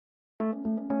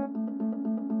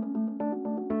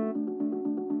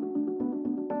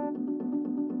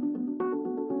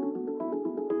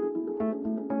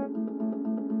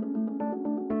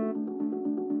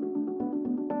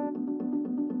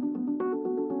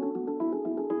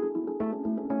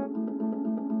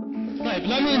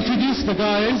Let me introduce the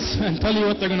guys and tell you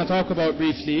what they're going to talk about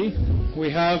briefly. We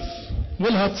have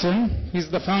Will Hudson. He's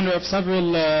the founder of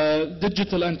several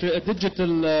digital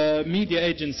media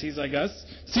agencies, I guess.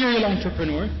 Serial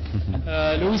entrepreneur.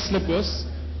 Lebbos,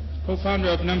 co-founder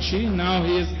of Namshi. Now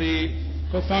he is the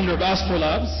co-founder of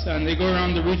Astrolabs, and they go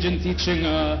around the region teaching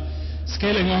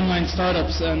scaling online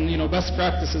startups and best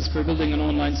practices for building an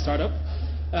online startup.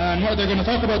 And what they're going to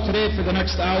talk about today for the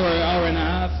next hour and a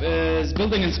half is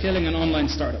building and scaling an online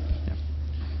startup. Yeah.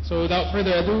 So without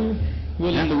further ado,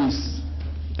 Will and Luis.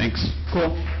 Thanks.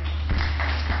 Cool.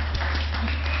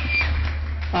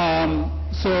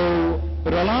 So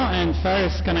Roland and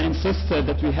Faris kind of insisted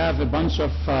that we have a bunch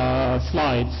of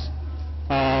slides.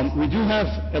 We do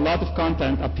have a lot of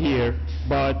content up here,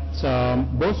 but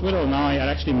both Will and I are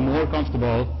actually more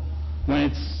comfortable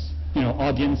when it's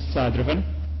audience driven.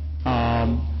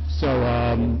 So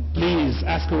please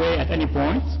ask away at any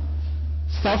point.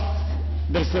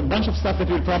 There's a bunch of stuff that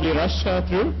we'll probably rush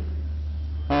through.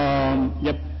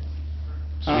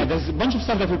 There's a bunch of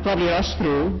stuff that we'll probably rush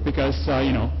through because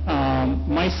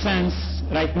my sense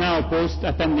right now, post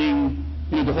attending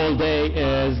the whole day,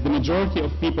 is the majority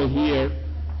of people here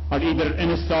are either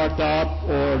in a startup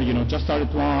or just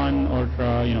started one or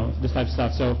this type of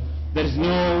stuff. So there's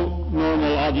no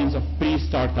normal audience of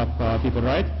pre-startup people,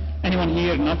 right? Anyone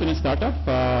here not in a startup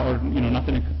or not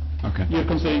in a? Okay. You're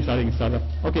considering starting a startup.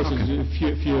 Okay, so a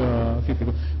few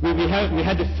people. We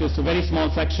had a very small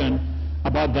section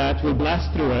about that. We'll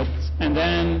blast through it, and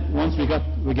then once we get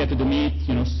to the meat,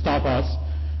 stop us.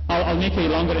 I'll make a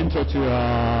longer intro to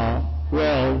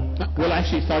Will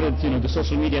actually started the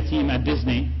social media team at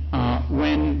Disney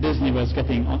when Disney was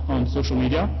getting on social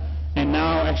media, and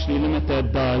now actually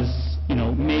Limited does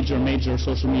major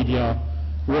social media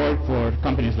work for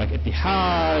companies like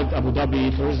Etihad, Abu Dhabi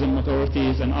tourism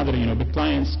authorities, and other big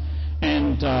clients.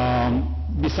 And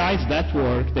besides that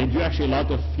work, they do actually a lot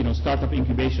of startup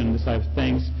incubation, this type of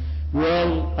things.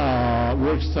 Will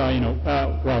works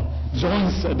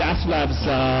joins the Astrolabs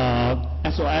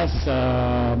SOS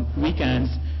weekends,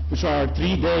 which are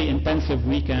 3-day intensive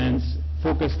weekends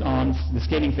focused on the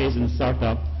scaling phase in the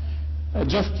startup.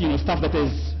 Just stuff that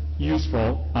is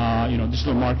useful,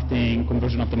 digital marketing,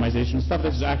 conversion optimization, stuff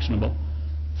that is actionable.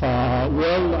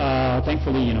 Will,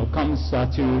 thankfully, comes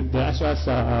to the SOS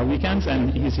weekends,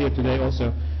 and he's here today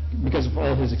also because of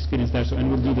all his experience there. So, and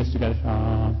we'll do this together.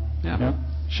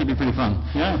 Should be pretty fun.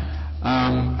 Yeah.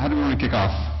 How do we want to kick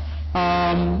off?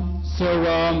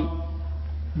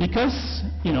 Because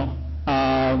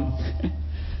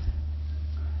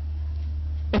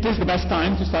it is the best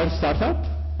time to start a startup.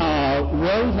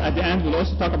 Will, at the end, will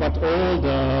also talk about all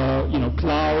the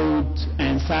cloud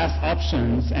and SaaS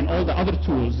options and all the other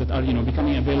tools that are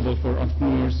becoming available for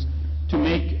entrepreneurs to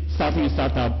make starting a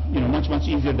startup much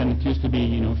easier than it used to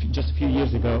be just a few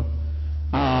years ago.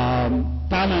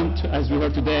 Talent, as we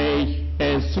heard today,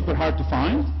 is super hard to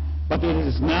find, but it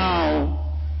is now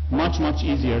much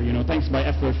easier. Thanks to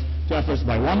efforts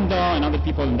by Wamda and other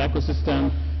people in the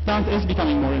ecosystem. Talent is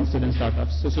becoming more interested in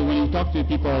startups. So when you talk to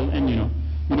people in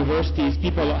universities,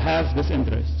 people have this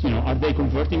interest. Are they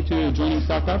converting to joining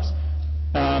startups?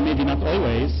 Maybe not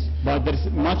always, but there's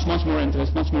much more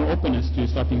interest, much more openness to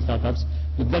starting startups.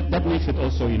 That makes it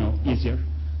also easier.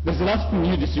 There's a lot of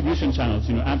new distribution channels,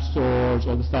 app stores,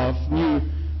 all the stuff, new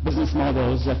business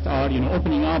models that are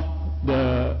opening up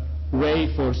the way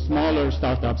for smaller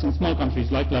startups in small countries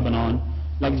like Lebanon,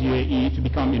 like the UAE, to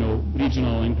become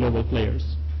regional and global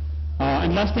players.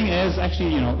 And last thing is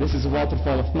actually, this is a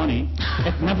waterfall of money.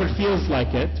 It never feels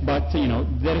like it, but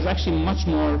there is actually much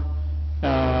more.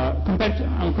 I'm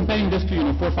comparing this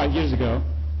to 4 or 5 years ago.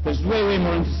 There's way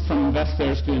more interest from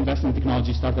investors to invest in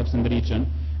technology startups in the region,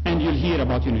 and you'll hear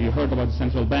about you heard about the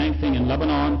central bank thing in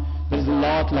Lebanon. There's a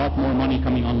lot more money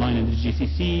coming online in the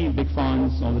GCC, big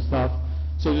funds, all the stuff.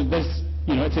 So there's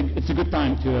it's a good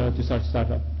time to start a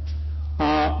startup.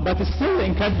 But it's still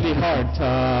incredibly hard.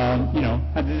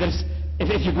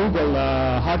 If you Google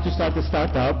how to start a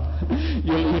startup,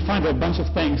 you'll find a bunch of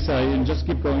things. You just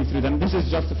keep going through them. This is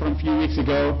just from a few weeks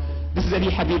ago. This is Ali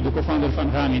Habib, the co-founder of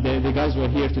Anrami. The guys were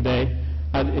here today.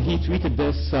 He tweeted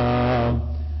this.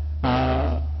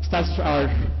 Starts are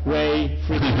way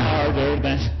freaking harder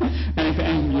than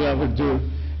anything you ever do.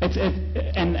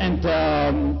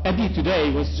 Eddie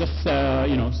today was just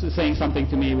saying something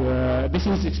to me where this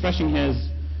is expressing his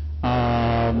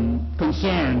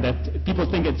concern that people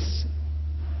think it's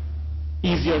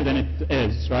easier than it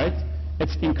is, right?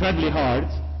 It's incredibly hard.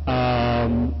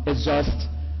 It's just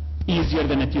easier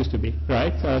than it used to be,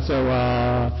 right? So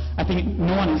I think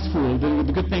no one is fooled.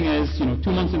 The good thing is,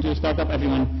 2 months into a startup,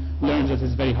 everyone learns that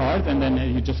it's very hard, and then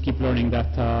you just keep learning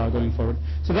that going forward.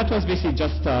 So that was basically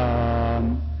just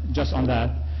on that.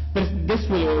 But this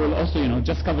will also,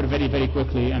 just cover very, very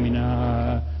quickly. I mean,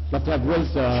 but to have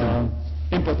Will's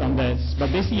input on this.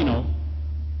 But basically,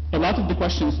 a lot of the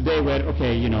questions today were,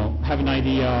 okay, have an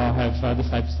idea, have this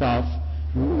type of stuff.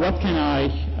 What can I,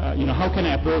 how can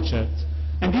I approach it?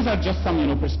 And these are just some,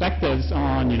 perspectives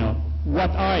on,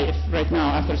 what if right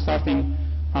now, after starting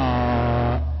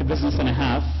a business and a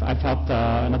half, I've helped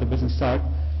another business start,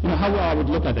 how I would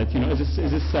look at it. Is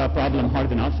this problem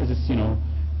hard enough? Is this,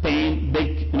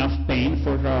 big enough pain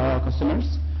for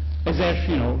customers? Is there,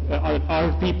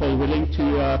 are people willing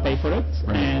to pay for it?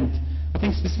 Right. And I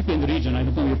think specifically in the region, I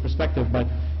don't know your perspective, but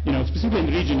specifically in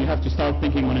the region, you have to start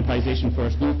thinking monetization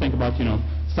first. Don't think about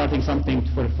starting something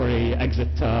for a exit,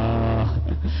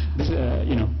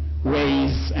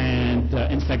 Waze and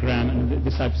Instagram and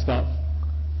this type of stuff.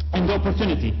 And the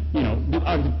opportunity,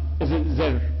 is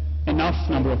there enough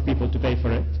number of people to pay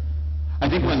for it? I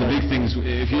think one of the big things,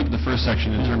 if you look at the first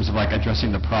section in terms of like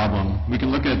addressing the problem, we can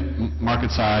look at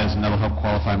market size, and that'll help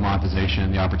qualify monetization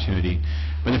and the opportunity.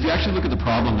 But if you actually look at the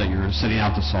problem that you're setting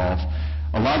out to solve,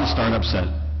 a lot of the startups that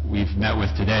we've met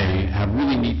with today have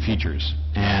really neat features,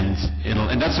 and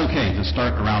that's okay to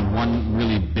start around one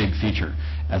really big feature,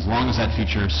 as long as that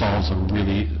feature solves a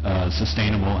really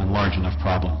sustainable and large enough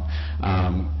problem.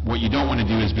 What you don't want to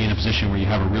do is be in a position where you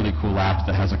have a really cool app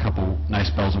that has a couple nice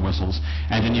bells and whistles,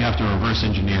 and then you have to reverse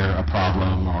engineer a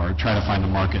problem or try to find a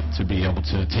market to be able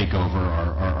to take over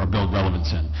or build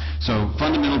relevance in. So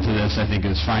fundamental to this, I think,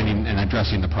 is finding and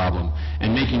addressing the problem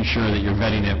and making sure that you're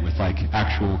vetting it with like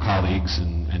actual colleagues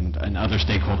and other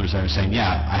stakeholders that are saying,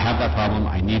 yeah, I have that problem,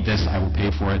 I need this, I will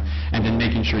pay for it, and then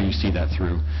making sure you see that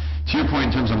through. To your point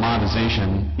in terms of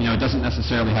monetization, it doesn't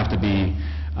necessarily have to be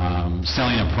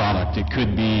selling a product. It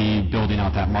could be building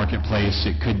out that marketplace.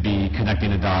 It could be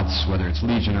connecting the dots, whether it's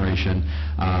lead generation.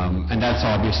 And that's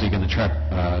obviously going to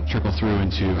trickle through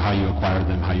into how you acquire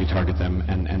them, how you target them,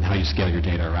 and how you scale your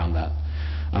data around that.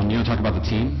 You want to talk about the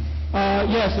team?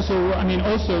 Yes, so I mean,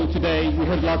 also today we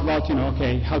heard a lot about,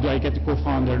 okay, how do I get a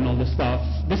co-founder and all this stuff.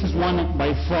 This is one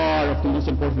by far of the most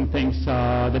important things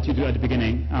that you do at the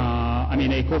beginning. I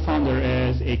mean, a co-founder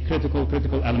is a critical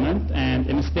element, and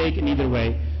a mistake in either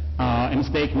way. A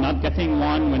mistake not getting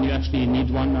one when you actually need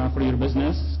one for your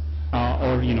business,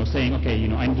 or saying, okay,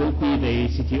 I don't need a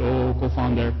CTO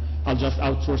co-founder. I'll just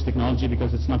outsource technology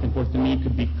because it's not important to me. It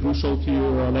could be crucial to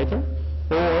you later.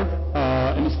 Or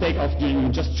a mistake of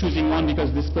just choosing one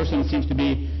because this person seems to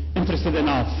be interested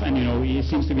enough, and he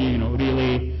seems to be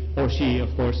really, or she, of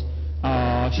course,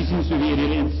 she seems to be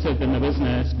really interested in the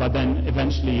business, but then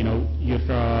eventually you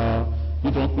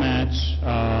don't match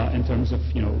in terms of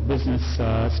business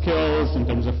skills, in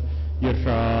terms of your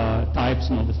types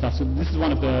and all this stuff. So this is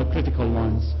one of the critical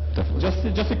ones.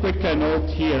 Definitely. Just a quick note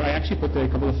here. I actually put a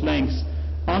couple of links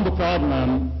on the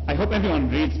problem. I hope everyone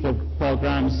reads Paul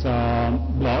Graham's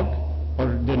blog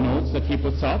or the notes that he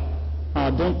puts up. Paul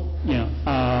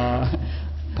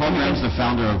Graham's the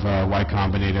founder of Y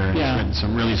Combinator, and he's written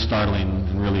some really startling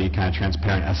and really kind of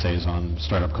transparent essays on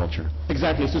startup culture.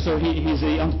 Exactly. So he's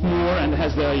an entrepreneur and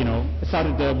has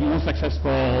started the most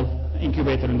successful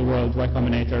incubator in the world, Y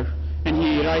Combinator. And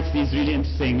he writes these really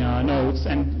interesting notes,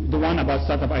 and the one about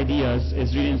startup ideas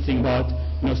is really interesting about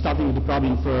starting with the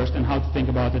problem first and how to think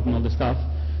about it and all this stuff.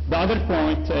 The other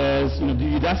point is the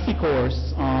Udacity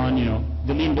course on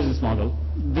the lean business model.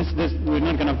 This we're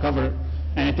not going to cover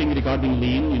anything regarding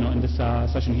lean in this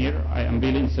session here. I am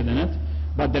really interested in it,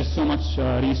 but there's so much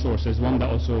resources. Wamda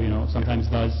also sometimes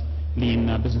does lean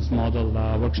business model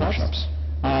workshops.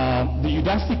 The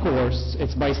Udacity course,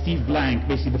 it's by Steve Blank,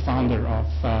 basically the founder of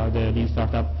the Lean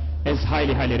Startup, is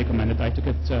highly recommended. I took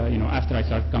it after I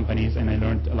started companies, and I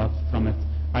learned a lot from it.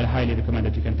 I highly recommend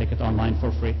it. You can take it online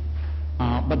for free.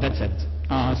 But that's it.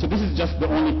 So this is just the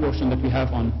only portion that we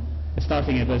have on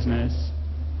starting a business.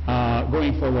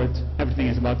 Going forward, everything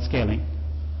is about scaling.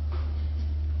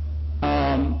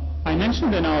 I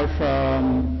mentioned in our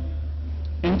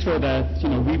intro that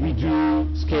we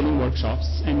do scaling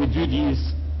workshops, and we do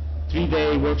these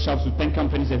 3-day workshops with 10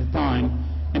 companies at a time.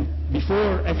 And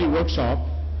before every workshop,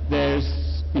 there's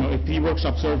a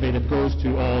pre-workshop survey that goes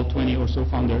to all 20 or so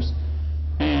founders.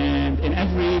 And in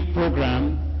every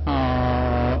program,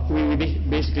 we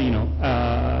basically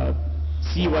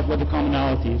see what the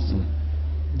commonalities.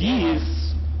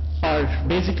 These are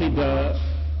basically the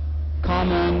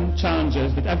common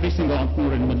challenges that every single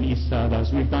entrepreneur in the Middle East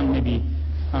does. We've done maybe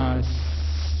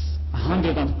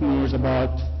 100 entrepreneurs,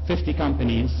 about 50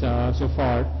 companies so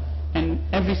far, and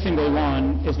every single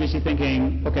one is basically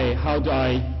thinking, okay, how do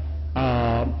I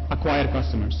acquire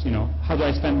customers. How do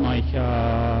I spend my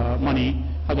money?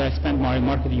 How do I spend my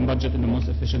marketing budget in the most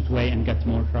efficient way and get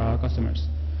more customers?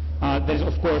 There's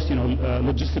of course,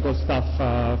 logistical stuff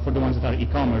for the ones that are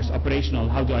e-commerce, operational.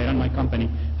 How do I run my company?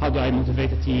 How do I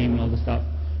motivate a team and all this stuff?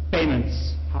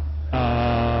 Payments.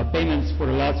 Payments for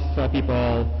a lot of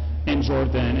people in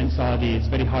Jordan and Saudi, it's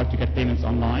very hard to get payments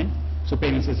online. So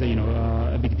payments is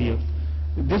a big deal.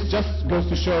 This just goes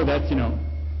to show that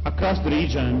across the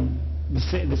region,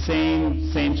 the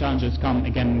same challenges come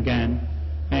again and again,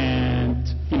 and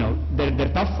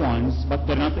they're tough ones, but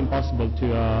they're not impossible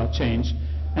to change.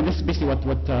 And this is basically what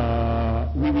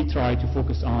we try to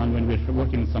focus on when we're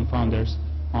working with some founders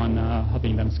on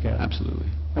helping them scale. Absolutely.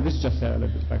 And this is just a little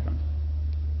bit of background.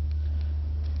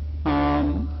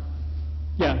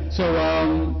 So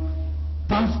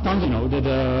tons,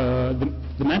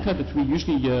 the method that we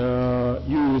usually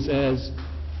use is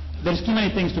there's too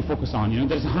many things to focus on.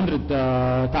 There's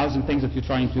 100,000 things that you're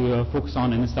trying to focus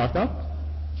on in a startup.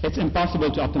 It's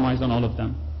impossible to optimize on all of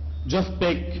them. Just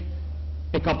pick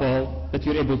a couple that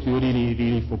you're able to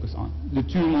really focus on. The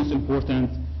two most important,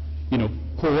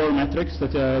 core metrics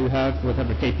that you have,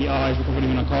 whatever KPIs, whatever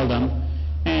you want to call them,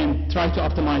 and try to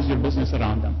optimize your business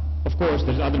around them. Of course,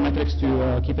 there's other metrics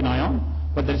to keep an eye on,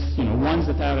 but there's ones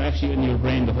that are actually in your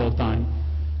brain the whole time.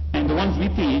 And the ones we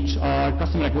teach are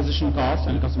customer acquisition costs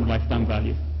and customer lifetime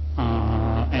value,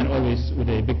 and always with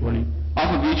a big warning. Off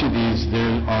of each of these,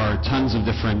 there are tons of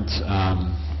different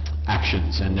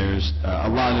actions, and there's a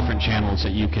lot of different channels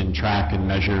that you can track and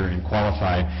measure and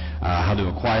qualify how to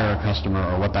acquire a customer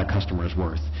or what that customer is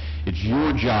worth. It's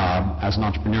your job as an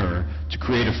entrepreneur to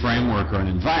create a framework or an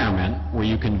environment where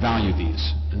you can value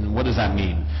these. And what does that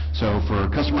mean? So for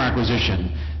customer acquisition,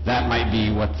 that might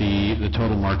be what the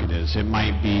total market is. It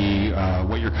might be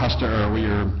what your customer or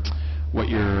what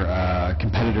your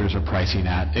competitors are pricing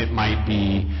at. It might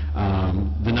be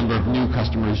the number of new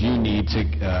customers you need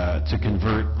to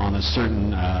convert on a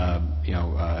certain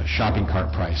shopping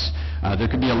cart price. There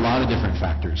could be a lot of different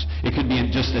factors. It could be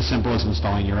just as simple as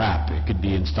installing your app. It could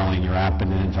be installing your app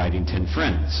and then inviting 10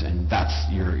 friends, and that's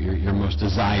your most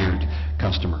desired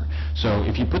customer. So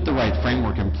if you put the right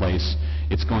framework in place,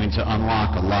 it's going to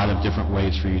unlock a lot of different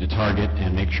ways for you to target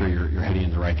and make sure you're heading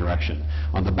in the right direction.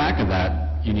 On the back of that,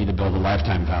 you need to build a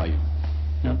lifetime value.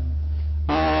 Yeah.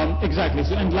 Exactly.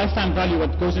 So, and lifetime value,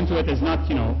 what goes into it is not,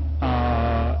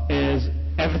 is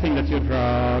everything that your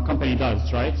company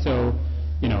does, right? So,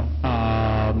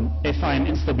 if I'm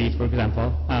InstaBeat, for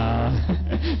example,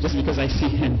 just because I see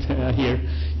it here,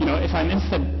 if I'm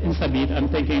InstaBeat, I'm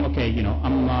thinking, okay,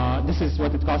 this is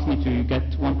what it costs me to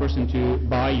get one person to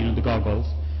buy, the goggles.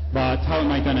 But how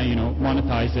am I going to,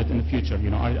 monetize it in the future?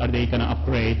 Are they going to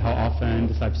upgrade? How often?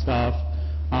 This type of stuff.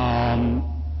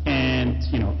 And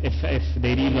if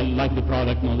they really like the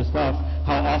product and all this stuff,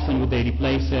 how often would they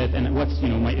replace it? And what's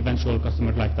my eventual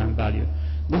customer lifetime value?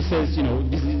 This is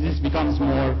this becomes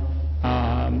more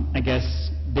I guess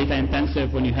data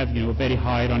intensive when you have a very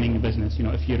high running business.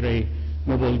 If you're a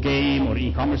mobile game or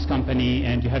e-commerce company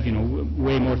and you have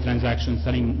way more transactions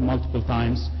selling multiple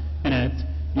times in it,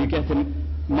 you get a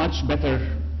much better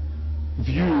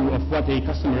view of what a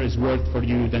customer is worth for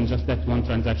you than just that one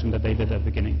transaction that they did at the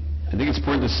beginning. I think it's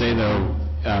important to say, though,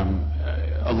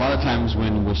 a lot of times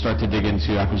when we'll start to dig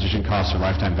into acquisition costs or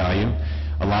lifetime value,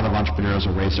 a lot of entrepreneurs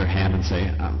will raise their hand and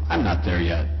say, I'm not there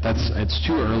yet. It's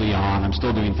too early on. I'm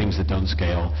still doing things that don't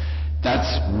scale.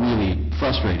 That's really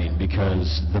frustrating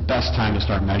because the best time to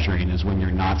start measuring is when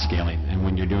you're not scaling and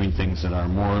when you're doing things that are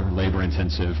more labor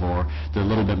intensive or they're a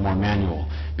little bit more manual.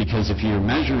 Because if you're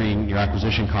measuring your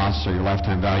acquisition costs or your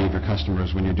lifetime value of your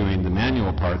customers when you're doing the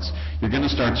manual parts, you're going to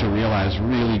start to realize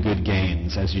really good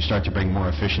gains as you start to bring more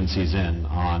efficiencies in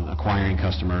on acquiring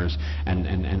customers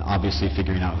and obviously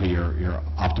figuring out who your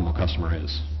optimal customer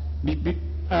is.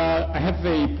 I have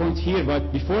a point here,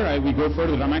 but before we go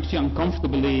further, I'm actually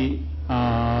uncomfortably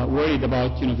worried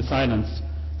about the silence.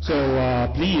 So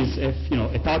please, if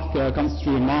a thought comes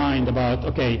through your mind about,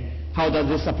 okay, how does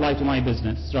this apply to my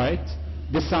business, right?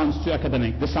 This sounds too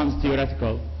academic. This sounds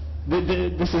theoretical.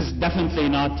 This is definitely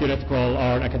not theoretical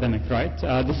or academic, right?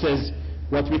 This is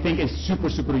what we think is super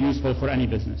useful for any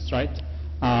business, right?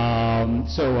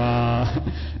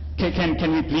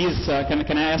 Can we please,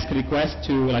 can I ask a request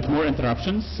to more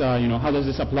interruptions? How does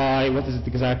this apply? What is it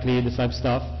exactly? This type of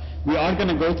stuff. We are going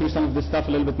to go through some of this stuff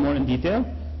a little bit more in detail,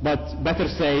 but better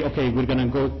say, okay, we're going to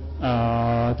go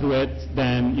through it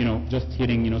than just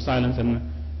hearing silence and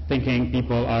thinking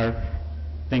people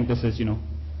think this is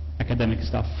academic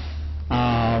stuff.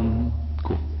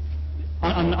 Cool.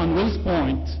 on Will's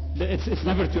point, it's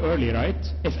never too early, right?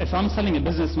 If I'm selling a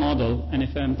business model, and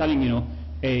if I'm telling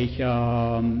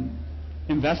a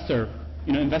investor,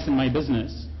 invest in my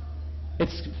business,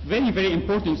 it's very, very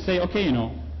important to say, okay,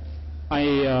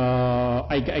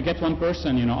 I get one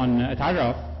person, on a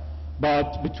tariff,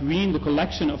 but between the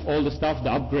collection of all the stuff, the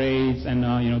upgrades, and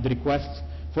the requests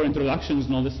for introductions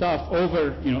and all the stuff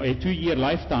over a 2-year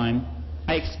lifetime,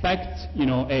 I expect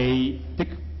a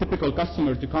typical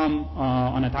customer to come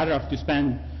on a tariff to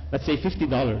spend, let's say,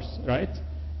 $50, right?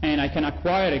 And I can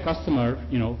acquire a customer,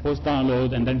 post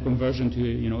download and then conversion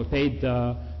to paid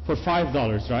for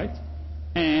 $5, right?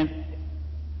 And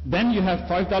then you have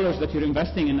 $5 that you're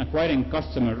investing in acquiring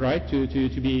customer, right? To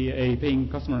be a paying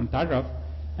customer on tariff,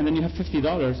 and then you have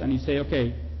 $50, and you say,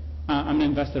 okay, I'm an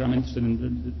investor, I'm interested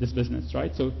in this business,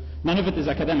 right? So none of it is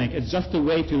academic. It's just a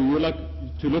way to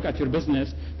look at your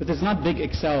business that is not big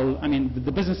Excel. I mean,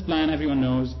 the business plan, everyone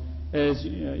knows, is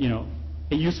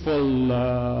a useful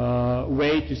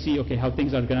way to see, okay, how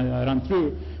things are going to run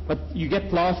through. But you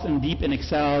get lost and deep in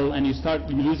Excel, and you start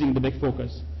losing the big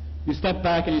focus. You step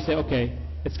back and you say, okay,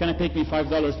 it's going to take me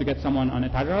 $5 to get someone on a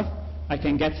tariff. I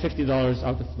can get $50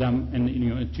 out of them in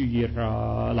a 2-year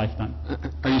lifetime.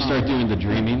 Or you start doing the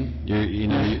dreaming.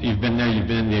 You've been there, you've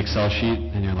been in the Excel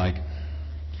sheet, and you're like,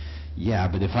 yeah,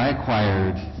 but if I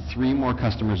acquired 3 more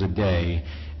customers a day,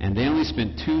 and they only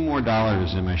spent $2 more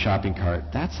in my shopping cart,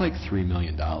 that's like $3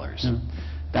 million. Yeah.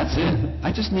 That's it.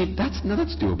 I just need, that's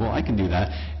doable. I can do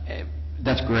that.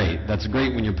 That's great. That's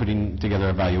great when you're putting together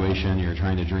a valuation, you're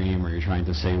trying to dream, or you're trying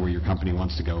to say where your company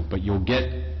wants to go. But you'll get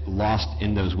lost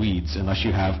in those weeds unless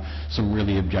you have some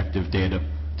really objective data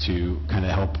to kind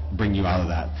of help bring you out of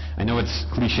that. I know it's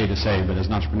cliche to say, but as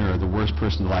an entrepreneur, the worst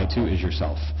person to lie to is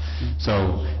yourself.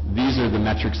 So these are the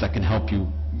metrics that can help you,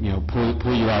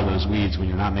 pull you out of those weeds when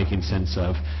you're not making sense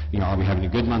of, are we having a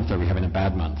good month? Are we having a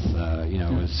bad month?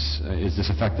 Is this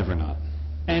effective or not?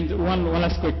 And one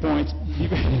last quick point.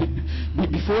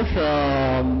 Before,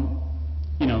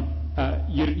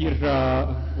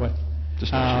 what?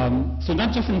 So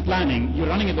not just in planning, you're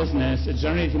running a business, it's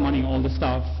generating money, all the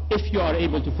stuff. If you are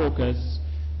able to focus,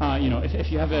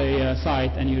 if you have a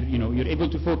site and you're able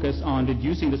to focus on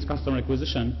reducing this customer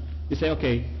acquisition, you say,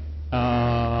 okay,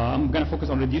 I'm going to focus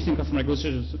on reducing customer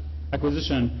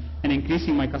acquisition and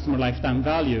increasing my customer lifetime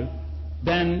value,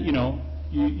 then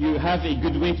you have a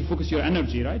good way to focus your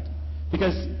energy, right?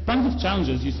 Because tons of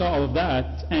challenges, you saw all of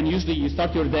that, and usually you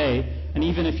start your day, and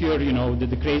even if you're,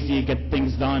 the crazy get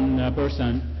things done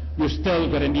person, you're still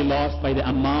going to be lost by the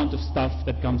amount of stuff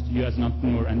that comes to you as an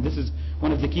entrepreneur. And this is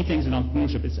one of the key things in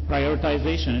entrepreneurship. It's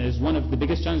prioritization is one of the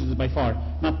biggest challenges by far.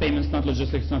 Not payments, not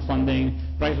logistics, not funding.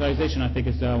 Prioritization, I think,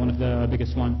 is one of the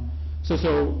biggest one. So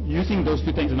using those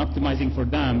 2 things and optimizing for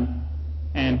them,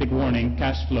 and big warning,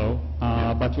 cash flow,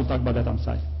 but we'll talk about that on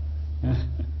site.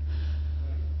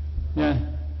 Yeah.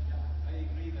 I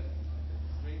agree that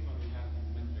it's great when we have these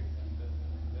metrics, and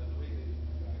the way that you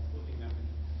are exposing them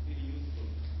is really useful.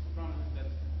 The problem is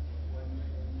that when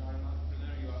you are an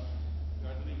entrepreneur, you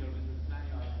are doing your business plan,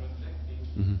 you are projecting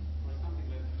for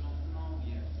something that you don't know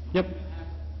yet. Yep.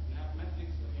 You have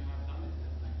metrics when you have done it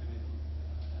as an activity.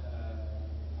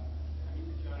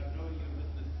 If you are growing your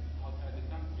business outside the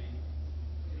country,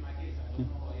 in my case, I don't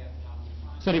know yet how to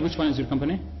find. Sorry, which one is your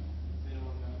company?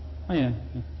 Oh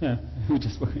yeah. We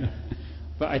just spoke. Yeah.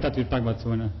 But I thought you were talking about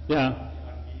someone. Yeah.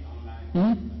 I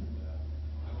want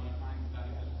to find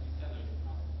value-added resellers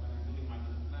when I'm doing my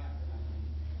business plan.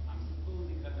 I'm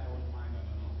supposing that I will find, I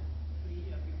don't know,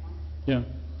 3 every month. Yeah.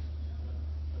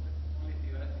 But it's only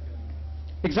theoretical.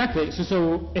 Exactly.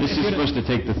 So this is supposed to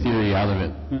take the theory out of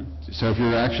it. Yeah. So if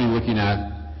you're actually looking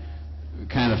at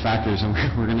kind of the factors, and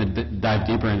we're going to dive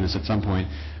deeper into this at some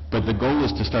point. But the goal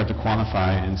is to start to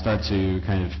quantify and start to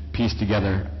kind of piece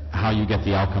together how you get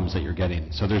the outcomes that you're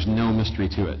getting. So there's no mystery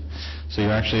to it. So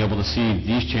you're actually able to see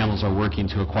these channels are working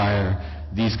to acquire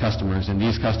these customers, and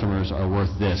these customers are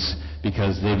worth this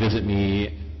because they visit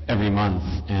me every month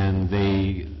and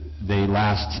they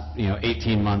last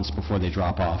 18 months before they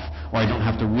drop off, or I don't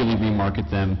have to really remarket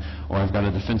them, or I've got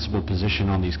a defensible position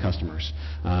on these customers.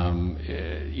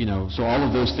 So all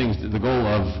of those things, the goal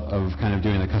of kind of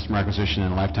doing the customer acquisition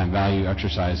and lifetime value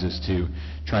exercise is to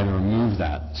try to remove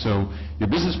that. So your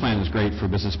business plan is great for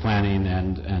business planning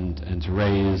and to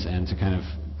raise and to kind of,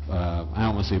 I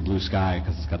don't want to say blue sky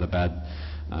because it's got a bad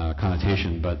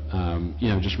connotation, but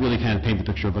just really kind of paint the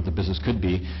picture of what the business could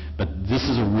be. But this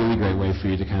is a really great way for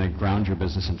you to kind of ground your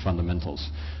business in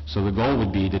fundamentals. So the goal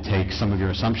would be to take some of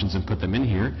your assumptions and put them in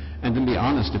here, and then be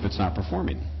honest if it's not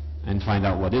performing. and find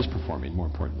out what is performing, more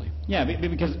importantly. Yeah,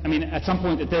 because, I mean, at some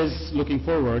point it is looking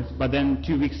forward, but then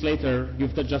 2 weeks later,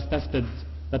 you've just tested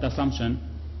that assumption,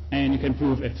 and you can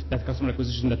prove if that customer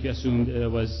acquisition that you assumed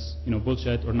was,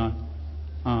 bullshit or not.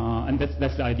 And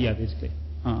that's the idea, basically.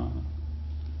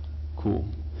 Cool.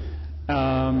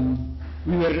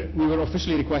 We were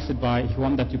officially requested by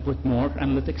Wamda to put more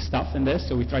analytics stuff in this,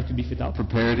 so we tried to beef it up.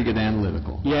 Prepare to get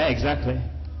analytical. Yeah, exactly.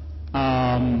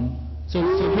 So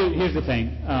here's the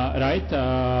thing, right?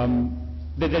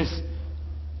 There's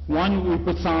one, we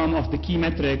put some of the key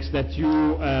metrics that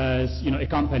you, as a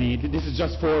company, this is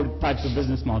just 4 types of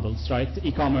business models, right?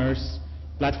 E-commerce,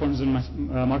 platforms and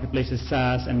marketplaces,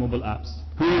 SaaS, and mobile apps.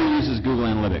 Who uses Google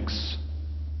Analytics?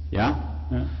 Yeah?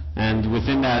 Yeah. And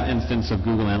within that instance of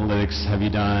Google Analytics, have you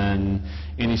done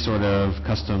any sort of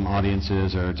custom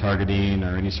audiences or targeting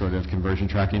or any sort of conversion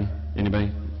tracking?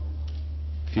 Anybody?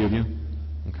 A few of you?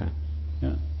 Okay.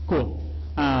 Yeah. Cool.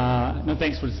 No,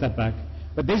 thanks for the step back.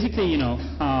 But basically, we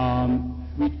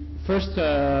first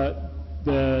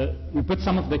we put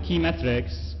some of the key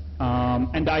metrics,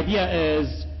 and the idea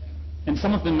is, in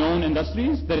some of the known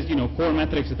industries, there is core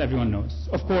metrics that everyone knows.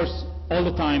 Of course, all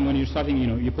the time when you're starting,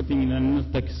 you're putting an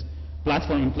analytics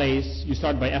platform in place, you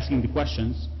start by asking the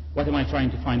questions, what am I trying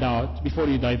to find out, before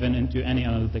you dive into any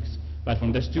analytics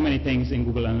platform. There's too many things in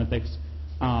Google Analytics.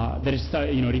 There is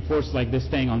reports like this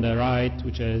thing on the right,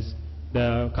 which is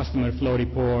the customer flow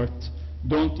report.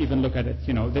 Don't even look at it.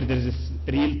 There's this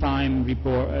real-time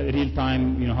report,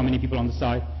 real-time, how many people on the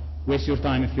site. Waste your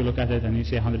time if you look at it and you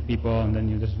say 100 people, and then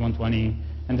there's 120,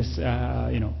 and this,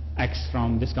 X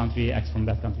from this country, X from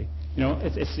that country.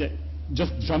 It's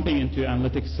just jumping into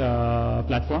analytics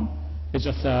platform. It's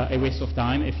just a waste of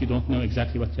time if you don't know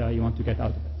exactly what you want to get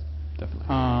out of it. Definitely.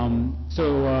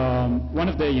 One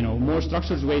of the more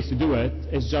structured ways to do it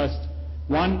is just,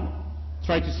 1,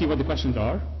 try to see what the questions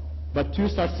are, but 2,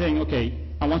 start saying, okay,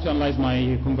 I want to analyze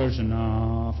my conversion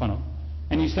funnel.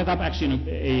 And you set up actually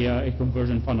a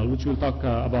conversion funnel, which we'll talk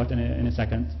about in a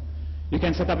second. You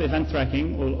can set up event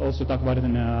tracking. We'll also talk about it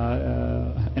in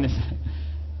a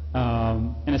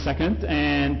second.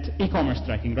 And e-commerce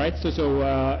tracking, right? So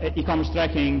e-commerce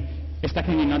tracking is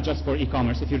technically not just for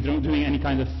e-commerce. If you're doing any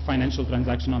kind of financial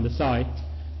transaction on the site,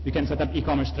 you can set up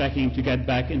e-commerce tracking to get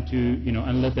back into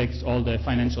analytics, all the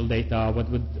financial data.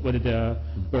 What did the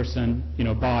person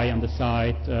buy on the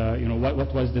site?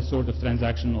 What was the sort of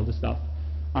transaction, all the stuff.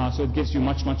 So it gives you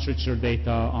much richer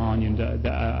data on the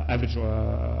average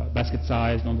basket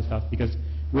size and all the stuff, because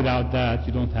without that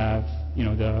you don't have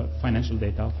the financial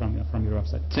data from your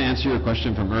website. To answer your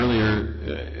question from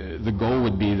earlier, the goal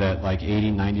would be that like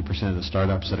 80-90% of the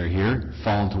startups that are here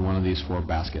fall into one of these 4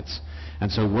 baskets.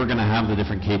 And so we're going to have the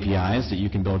different KPIs that you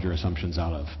can build your assumptions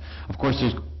out of. Of course,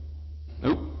 there's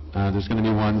going to be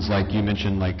ones like you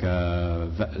mentioned, like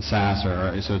SaaS,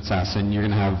 so it's SaaS, and you're going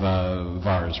to have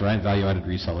VARs, right? Value-added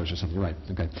resellers or something, right?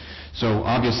 Okay. So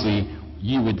obviously,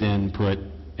 you would then put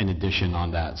an addition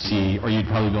on that, or you'd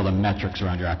probably build a metrics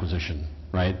around your acquisition,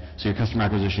 right? So your customer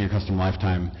acquisition, your customer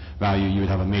lifetime value, you would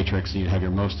have a matrix, and you'd have your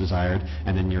most desired,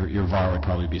 and then your VAR would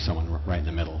probably be someone right in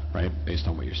the middle, right, based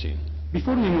on what you're seeing.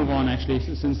 Before we move on, actually,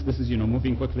 since this is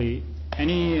moving quickly,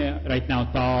 any right now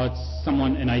thoughts,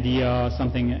 an idea,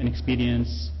 something, an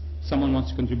experience, someone wants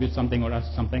to contribute something or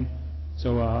ask something?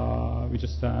 So we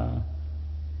just,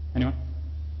 anyone?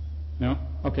 No?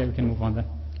 Okay, we can move on then.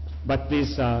 But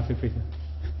please feel free to.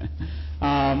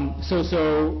 So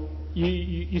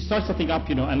you start setting up,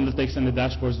 analytics and the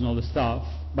dashboards and all the stuff,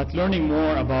 but learning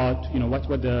more about,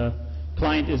 what the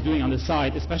client is doing on the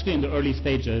site, especially in the early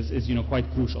stages, is,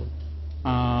 quite crucial.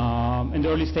 In the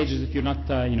early stages, if you're not,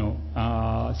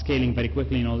 scaling very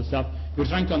quickly and all this stuff, you're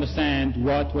trying to understand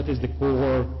what is the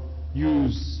core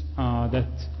use that,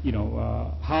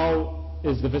 how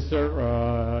is the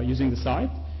visitor using the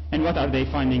site, and what are they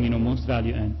finding, most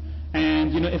value in.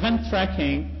 And, event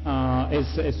tracking is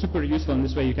super useful in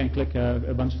this way. You can click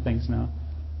a bunch of things now.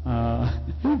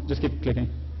 Just keep clicking.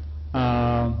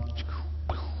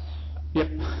 Yep.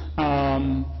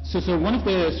 So one of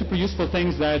the super useful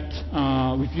things that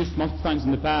we've used multiple times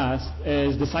in the past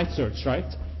is the site search,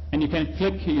 right? And you can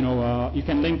click, you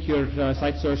can link your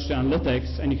site search to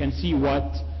analytics, and you can see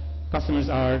what customers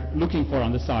are looking for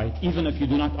on the site, even if you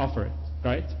do not offer it,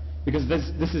 right? Because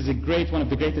this is one of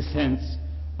the greatest hints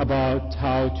about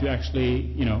how to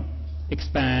actually,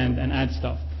 expand and add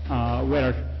stuff.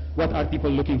 What are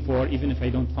people looking for, even if I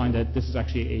don't find that this is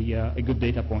actually a good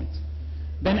data point.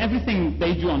 Then everything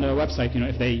they do on their website,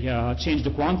 if they change the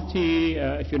quantity,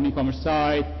 if you're an e-commerce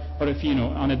site, or if,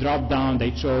 on a drop-down they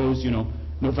chose,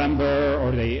 November,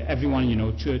 or everyone,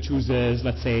 chooses,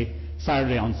 let's say,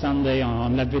 Saturday, on Sunday,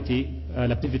 on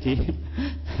Lebtivity.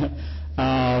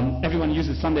 Everyone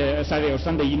uses Saturday or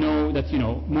Sunday. You know that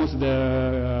most of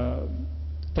the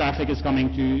traffic is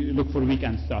coming to look for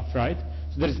weekend stuff, right?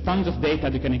 So there's tons of data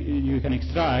that you can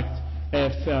extract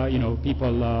if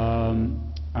people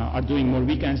are doing more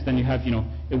weekends. Then you have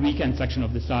a weekend section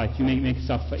of the site. You make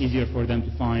stuff easier for them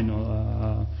to find,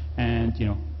 and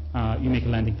you make a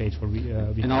landing page for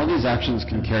weekend. And all these actions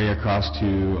can carry across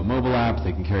to a mobile app.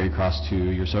 They can carry across to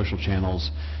your social channels.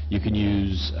 You can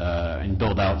use and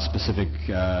build out specific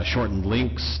shortened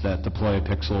links that deploy a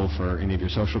pixel for any of your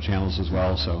social channels as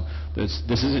well. So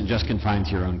this isn't just confined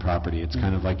to your own property. It's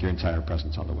kind of like your entire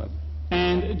presence on the web.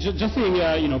 And just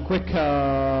a quick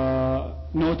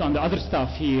note on the other stuff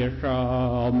here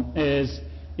is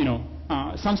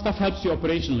some stuff helps you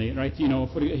operationally, right?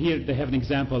 Here they have an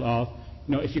example of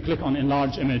if you click on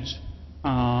enlarge image,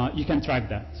 you can track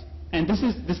that. And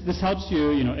this helps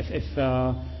you,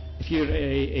 if you're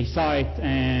a site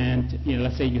and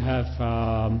let's say you have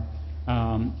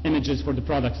images for the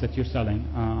products that you're selling,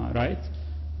 right?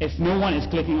 If no one is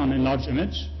clicking on enlarge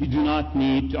image, you do not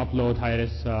need to upload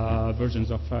high-res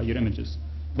versions of your images.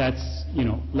 That's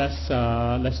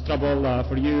less trouble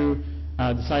for you.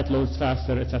 The site loads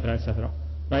faster, etc., etc.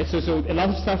 Right? So a lot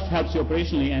of stuff helps you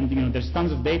operationally, and there's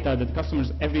tons of data that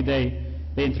customers every day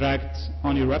they interact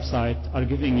on your website are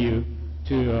giving you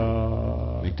to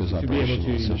make those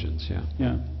operational decisions.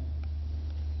 Yeah.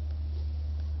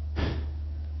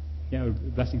 Yeah,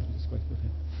 blessings is quite good.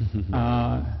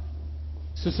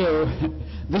 So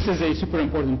this is a super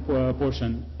important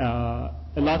portion. A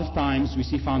lot of times we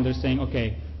see founders saying,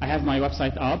 okay, I have my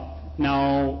website up.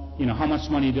 Now, how much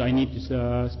money do I need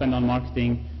to spend on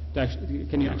marketing?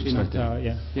 Can you actually not?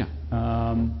 Yeah.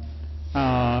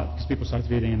 Because people start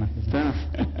reading and Fair enough.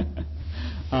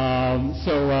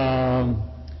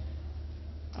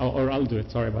 Or I'll do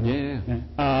it. Sorry about that. Yeah.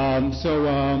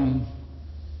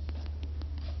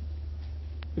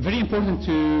 Very important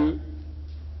to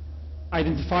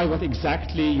identify what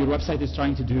exactly your website is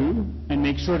trying to do and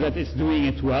make sure that it's doing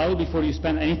it well before you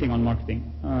spend anything on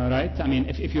marketing, right? I mean,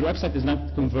 if your website is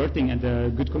not converting at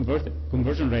a good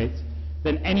conversion rate,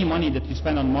 then any money that you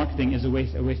spend on marketing is a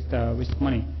waste of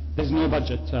money. There's no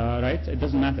budget, right? It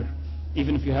doesn't matter.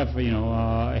 Even if you have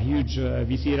a huge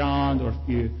VC round, or if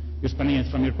you're spending it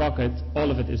from your pocket,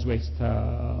 all of it is waste.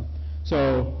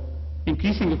 So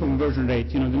increasing the conversion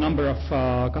rate, the number of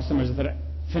customers that are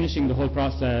finishing the whole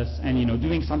process and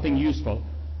doing something useful.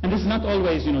 And this is not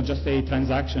always just a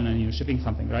transaction and shipping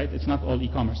something, right? It's not all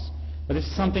e-commerce, but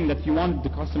it's something that you want the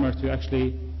customer to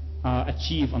actually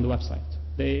achieve on the website.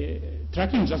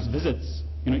 Tracking just visits,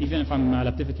 even if I'm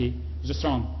Lebtivity, is just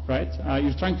wrong, right?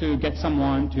 You're trying to get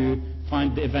someone to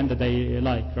find the event that they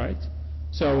like, right?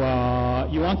 So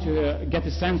you want to get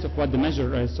a sense of what the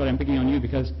measure is. Sorry, I'm picking on you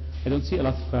because I don't see a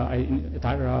lot of I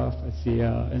see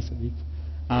Instabeat.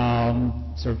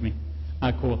 Serve me.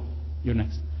 Cool. You're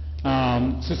next.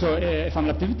 So if I'm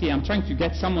Lebtivity, I'm trying to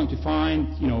get someone to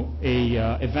find,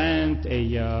 a event,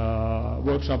 a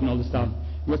workshop, and all this stuff.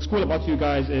 What's cool about you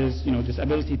guys is, this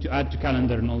ability to add to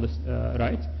calendar and all this,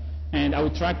 right? And I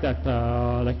would track that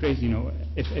like crazy.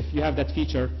 If you have that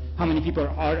feature, how many people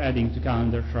are adding to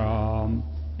calendar,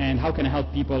 and how can I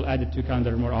help people add it to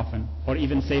calendar more often, or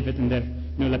even save it in their,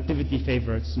 Lebtivity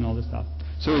favorites and all this stuff.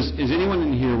 So is anyone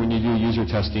in here, when you do user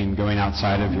testing, going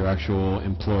outside of your actual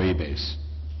employee base?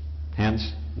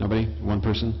 Hands? Nobody? One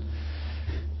person?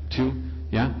 Two?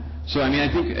 Yeah? So, I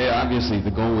think obviously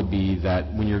the goal would be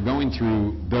that when you're going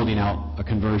through building out a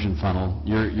conversion funnel,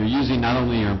 you're using not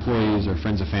only your employees or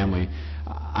friends of family.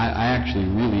 I actually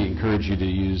really encourage you to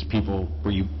use people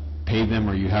where you pay them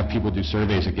or you have people do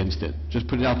surveys against it. Just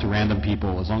put it out to random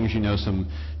people, as long as you know some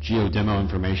geo-demo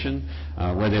information,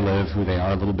 where they live, who they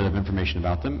are, a little bit of information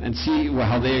about them, and see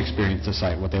how they experience the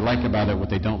site, what they like about it, what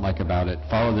they don't like about it,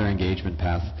 follow their engagement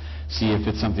path, see if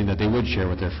it's something that they would share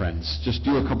with their friends. Just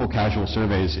do a couple casual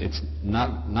surveys. It's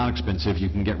not expensive. You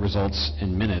can get results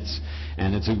in minutes,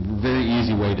 and it's a very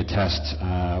easy way to test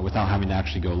without having to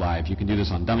actually go live. You can do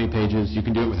this on dummy pages. You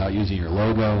can do it without using your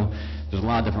logo. There's a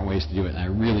lot of different ways to do it, and I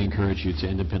really encourage you to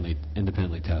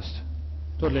independently test.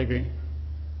 Totally agree.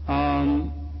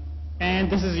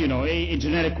 And this is, a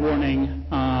generic warning.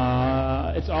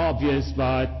 It's obvious,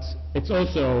 but it's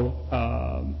also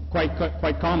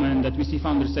quite common that we see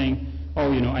founders saying,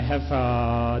 oh, I have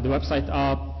the website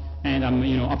up, and I'm,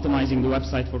 optimizing the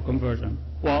website for conversion.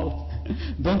 Well,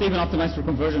 don't even optimize for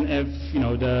conversion if,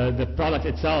 the product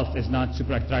itself is not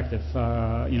super attractive.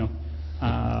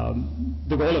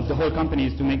 The goal of the whole company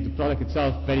is to make the product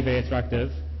itself very, very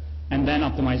attractive, and then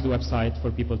optimize the website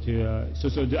for people to.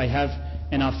 So do I have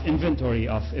enough inventory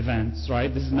of events,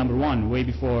 right? This is number one, way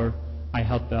before I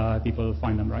help people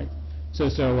find them, right? So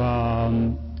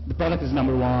the product is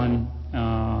number one.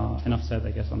 Enough said,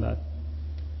 I guess, on that.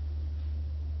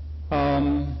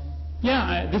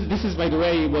 This is, by the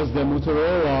way, was the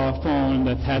Motorola phone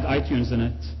that had iTunes in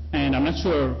it. And I'm not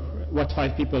sure what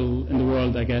 5 people in the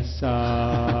world, I guess,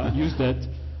 used it.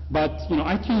 But,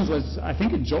 iTunes was, I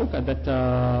think, a joke at that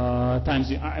time.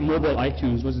 Mobile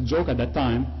iTunes was a joke at that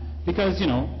time because,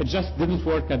 it just didn't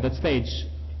work at that stage.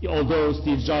 Although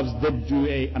Steve Jobs did do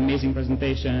an amazing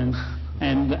presentation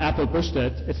and Apple pushed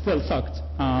it, it still sucked.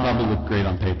 Probably looked great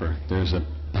on paper. There's a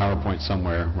PowerPoint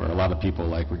somewhere where a lot of people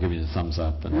were giving you the thumbs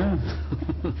up. And,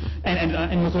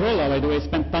 and Motorola, by the way,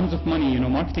 spent tons of money,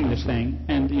 marketing this thing,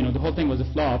 and the whole thing was a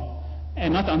flop.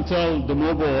 And not until the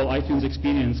mobile iTunes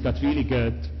experience got really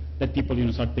good that people,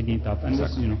 started picking it up. And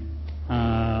exactly. This,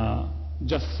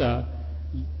 just a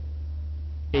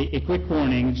quick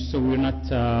warning, so we're not.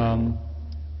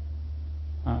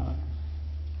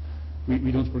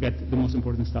 We don't forget the most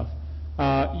important stuff.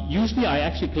 Usually I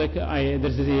actually click,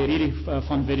 there's a really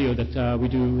fun video that we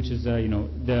do, which is the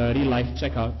real life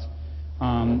checkout.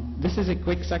 This is a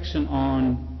quick section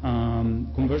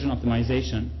on conversion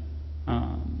optimization.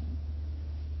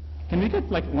 Can we get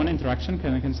one interaction?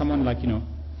 Can someone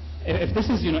if this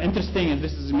is interesting, if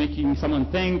this is making someone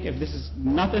think, if this is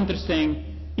not interesting,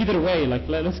 either way,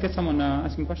 let's get someone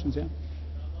asking questions, yeah?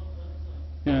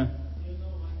 Yeah.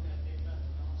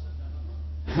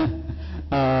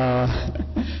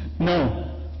 No.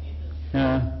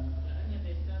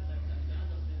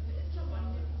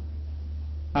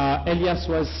 Elias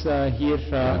was here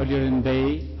earlier in the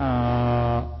day.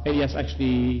 Elias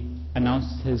actually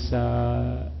announced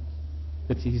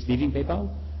that he's leaving PayPal.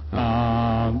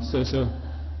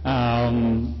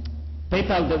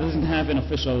 PayPal doesn't have an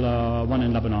official one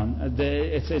in Lebanon.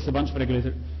 It's a bunch of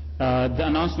regulators. The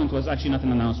announcement was actually not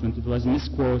an announcement. It was a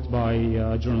misquote by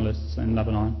journalists in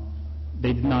Lebanon.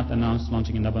 They did not announce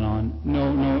launching in Lebanon.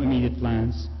 No immediate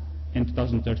plans in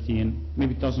 2013.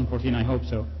 Maybe 2014, I hope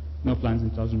so. No plans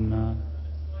in 2000.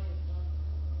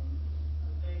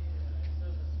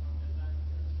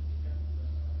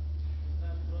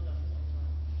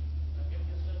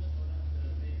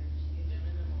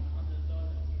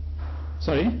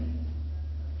 Sorry?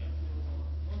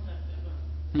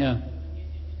 Yeah.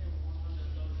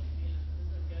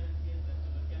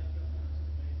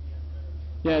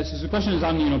 Yeah, so the question is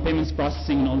on payments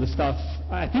processing and all this stuff.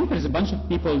 I think there's a bunch of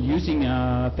people using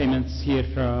payments here.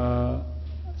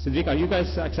 Cedric, are you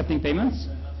guys accepting payments?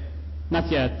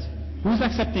 Not yet. Who's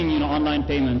accepting online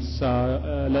payments?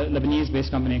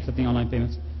 Lebanese-based company accepting online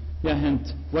payments. Yeah,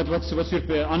 Hint. What's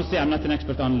your? Honestly, I'm not an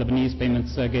expert on Lebanese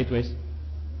payments gateways.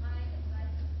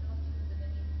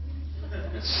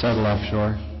 Settle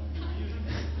offshore.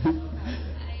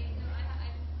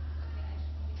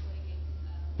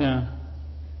 Yeah.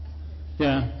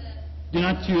 Yeah. Do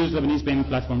not use Lebanese payment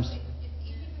platforms. It's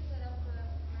easy to set up a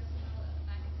personal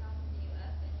bank account in the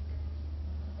US, and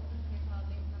you can open PayPal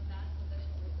based on that, so that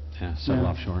it's Yeah, settle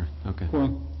offshore. Okay.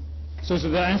 Cool. So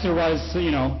the answer was,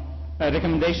 a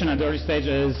recommendation at the early stage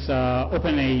is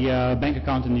open a bank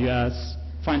account in the US,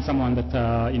 find someone that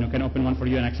can open one for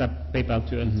you and accept PayPal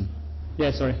to it. Mm-hmm.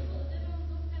 Yeah, sorry.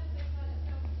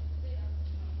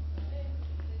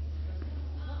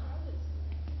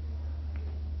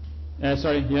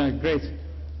 Sorry, yeah, great.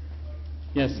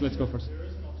 Yes, let's go first. There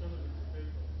is an alternative to PayPal.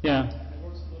 Yeah. It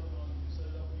works in Lebanon. You set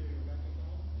it up via your bank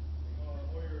account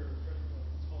or your credit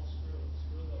card.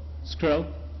 It's called Skrill. Skrill?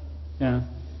 Yeah.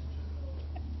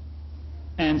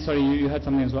 And sorry, you had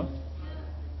something as well?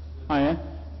 Oh, yeah?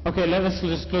 Okay, let us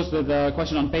just close with the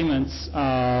question on payments.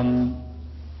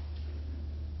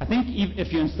 I think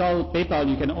if you install PayPal,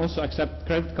 you can also accept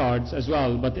credit cards as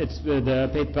well, but it's the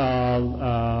PayPal...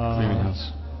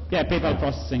 Clearinghouse. Yeah, PayPal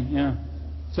processing, yeah.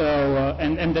 So,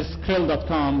 and there's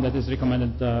Skrill.com that is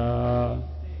recommended.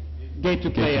 Gate to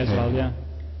Play as well, yeah.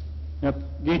 Yep.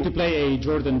 Gate to Play, a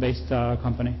Jordan-based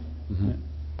company. Mm-hmm. Yeah.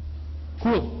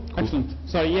 Cool, excellent.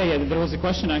 Sorry, yeah, there was a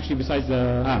question actually besides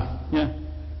the... Yeah.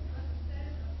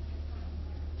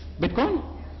 Bitcoin?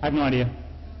 I have no idea.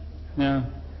 Yeah.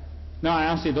 No, I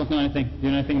honestly don't know anything. Do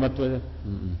you know anything about...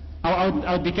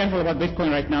 I would be careful about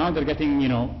Bitcoin right now. They're getting,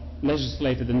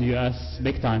 legislated in the US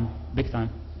big time.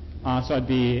 So I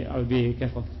would be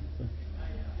careful.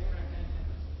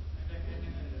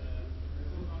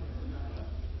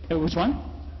 Which one?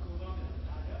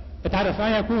 Ataraf.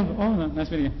 Yeah, cool. Oh,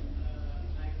 nice meeting you.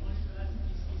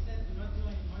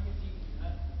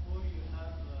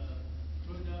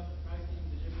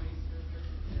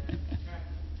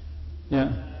 So Yeah. a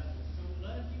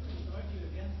lot of people would argue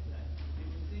against that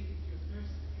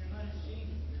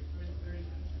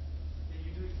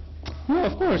No,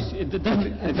 of course. I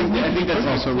think that's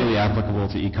also really applicable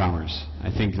to e-commerce. I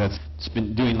think that's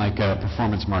been doing like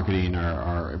performance marketing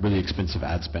or really expensive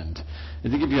ad spend. I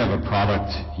think if you have a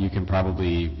product, you can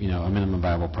probably, a minimum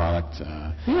viable product.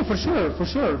 Yeah, for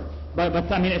sure.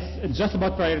 But I mean, it's just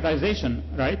about prioritization,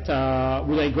 right?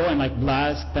 Will I go and like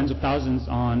blast tens of thousands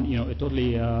on, a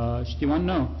totally shitty one?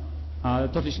 No.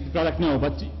 Totally shitty product? No.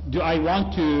 But do I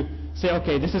want to say,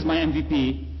 okay, this is my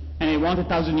MVP, and I want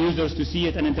 1,000 users to see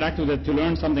it and interact with it to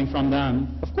learn something from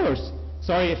them? Of course.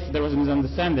 Sorry if there was a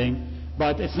misunderstanding,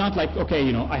 but it's not like,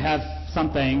 okay, I have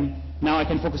something, now I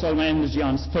can focus all my energy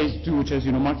on phase 2, which is,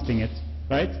 marketing it,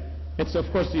 right? It's,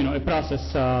 of course, a process.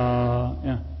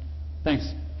 Yeah.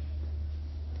 Thanks.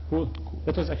 Cool.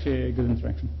 That was actually a good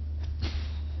interaction.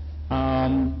 So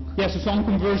on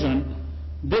conversion,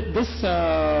 this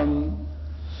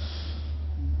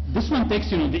one takes,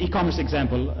 the e-commerce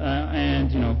example,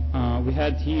 and we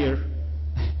had here,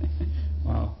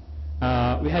 wow,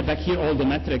 we had back here all the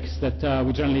metrics that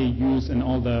we generally use in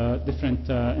all the different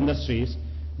industries.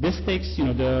 This takes,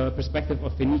 the perspective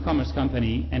of an e-commerce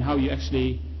company and how you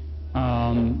actually,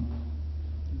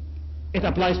 it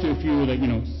applies to a few,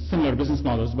 similar business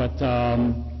models. But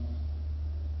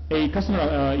a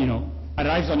customer,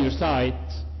 arrives on your site.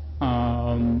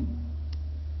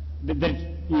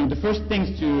 The first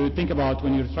things to think about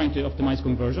when you're trying to optimize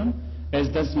conversion is,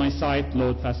 does my site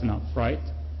load fast enough, right?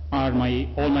 Are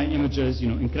all my images,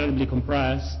 incredibly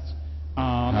compressed?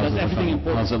 Does everything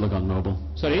important? How does it look on mobile?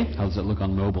 Sorry? How does it look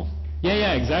on mobile?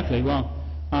 Yeah, exactly. Well,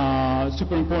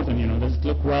 super important. Does it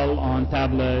look well on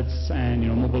tablets and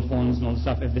mobile phones and all the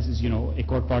stuff? If this is a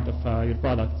core part of your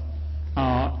product,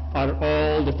 are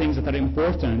all the things that are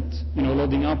important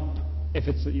loading up? If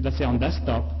it's, let's say, on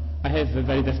desktop. I have a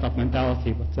very desktop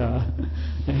mentality, but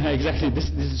exactly,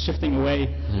 this is shifting away.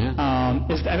 Yeah.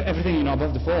 Is everything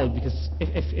above the fold? Because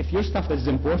if your stuff that is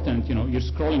important, you're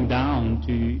scrolling down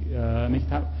to make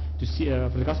it to see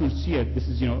for the customers to see it. This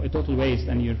is a total waste,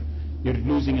 and you're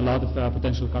losing a lot of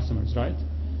potential customers, right?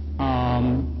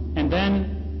 And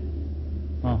then,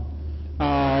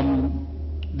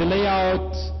 the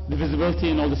layout, the visibility,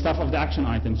 and all the stuff of the action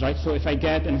items, right? So if I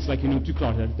get, and it's like, too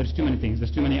cluttered, there's too many things, there's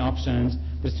too many options,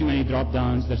 there's too many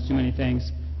drop-downs, there's too many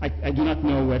things, I do not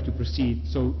know where to proceed.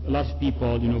 So a lot of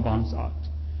people, bounce out.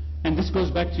 And this goes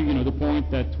back to, the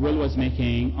point that Will was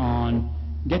making on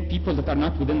get people that are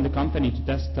not within the company to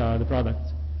test the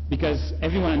product. Because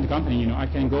everyone in the company, I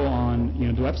can go on,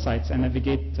 the websites and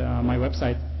navigate my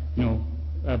website,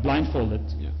 blindfolded.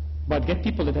 Yeah. But get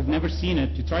people that have never seen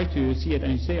it to try to see it,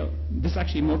 and you say, oh, this is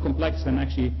actually more complex than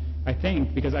actually I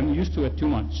think, because I'm used to it too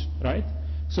much, right?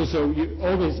 So you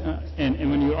always, and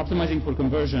when you're optimizing for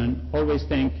conversion, always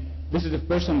think, this is the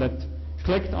person that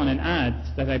clicked on an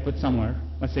ad that I put somewhere,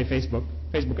 let's say Facebook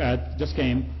ad, just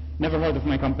came, never heard of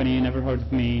my company, never heard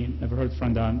of me, never heard of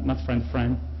not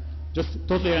friend, just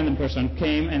totally random person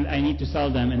came, and I need to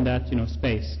sell them in that,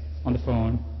 space, on the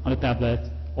phone, on the tablet,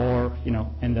 or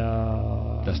in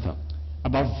the desktop,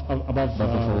 above the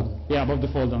fold. Yeah, above the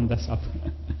fold on desktop.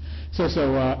 so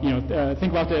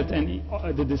think about it, and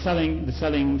the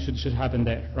selling should happen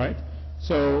there, right?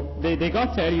 So they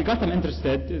got there, you got them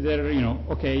interested. They're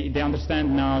okay. They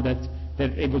understand now that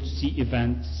they're able to see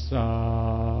events,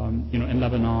 in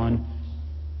Lebanon.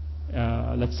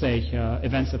 Let's say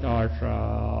events that are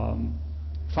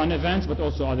fun events, but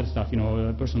also other stuff,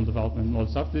 personal development, all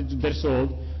stuff. They're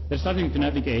sold. They're starting to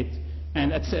navigate,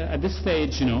 and at this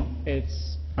stage,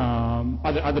 it's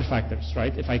other factors,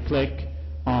 right? If I click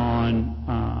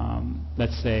on,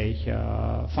 let's say,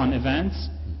 fun events,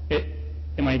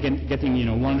 am I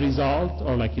getting one result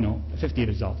or 50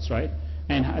 results, right?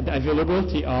 And the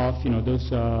availability of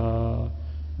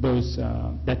those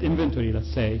that inventory,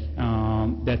 let's say,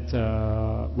 that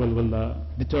will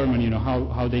determine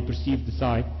how they perceive the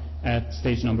site at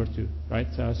stage number 2,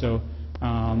 right?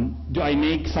 Do I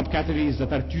make subcategories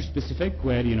that are too specific,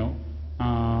 where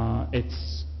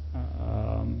it's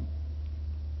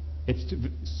too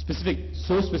specific,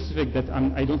 so specific that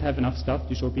I don't have enough stuff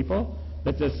to show people?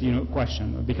 That's a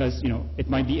question, because it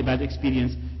might be a bad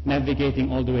experience navigating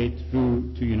all the way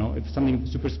through to if something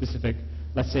super specific.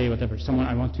 Let's say someone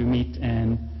I want to meet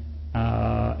in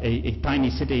a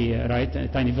tiny city, right, a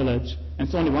tiny village, and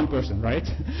it's only one person, right?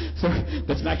 So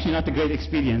that's actually not a great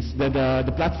experience.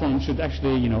 The platform should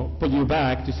actually, pull you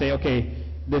back to say, okay,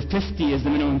 the 50 is the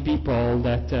minimum people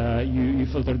that you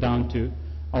filter down to,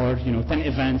 or 10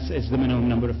 events is the minimum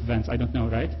number of events. I don't know,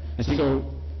 right?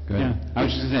 Yeah. I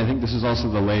was just going to say, I think this is also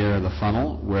the layer of the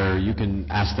funnel where you can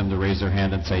ask them to raise their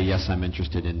hand and say, yes, I'm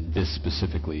interested in this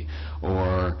specifically.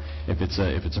 Or if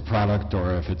it's a product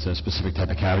or if it's a specific type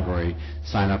of category,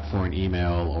 sign up for an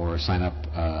email or sign up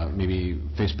maybe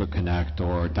Facebook Connect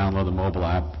or download the mobile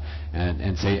app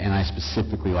and say, and I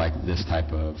specifically like this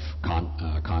type of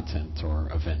content or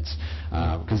events.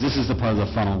 Because this is the part of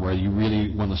the funnel where you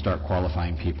really want to start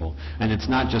qualifying people. And it's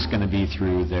not just going to be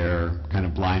through their kind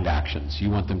of blind actions. You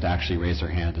want them to actually raise their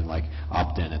hand and like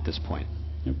opt in at this point.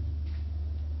 Yep.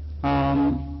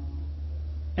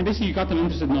 And basically you got them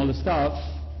interested in all this stuff,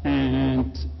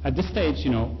 and at this stage, you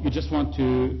know, you just want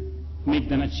to make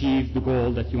them achieve the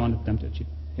goal that you wanted them to achieve.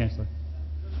 Yes, sir.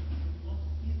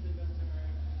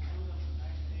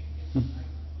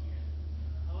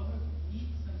 However, we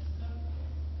need some stuff.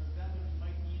 For example, you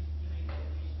might need email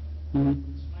information, Mm-hmm.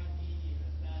 which might be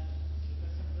that the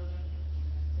customer doesn't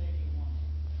necessarily want.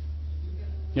 You can,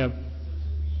 Yep. so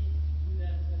should we do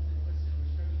that? That's the question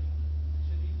we're struggling with.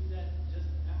 Should we do that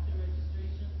just after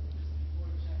registration or just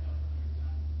before checkout, for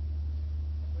example?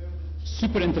 Where would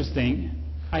Super interesting.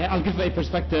 I'll give a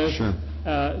perspective. Sure.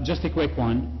 Just a quick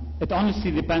one. It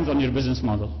honestly depends on your business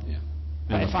model. Yeah.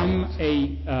 If I'm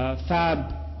a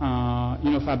fab,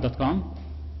 you know fab.com?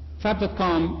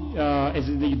 Fab.com is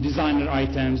the designer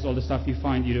items, all the stuff you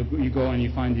find. You go and you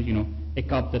find, you know, a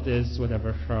cup that is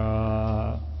whatever,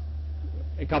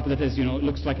 a cup that is, you know,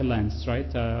 looks like a lens, right?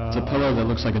 It's a pillow that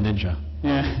looks like a ninja.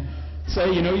 Yeah. So,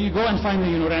 you know, you go and find the,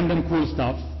 you know, random cool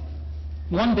stuff.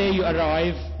 One day you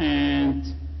arrive and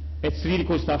it's really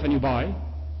cool stuff and you buy.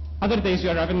 Other days you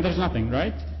arrive and there's nothing,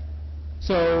 right?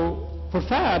 So for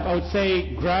Fab, I would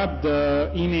say grab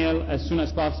the email as soon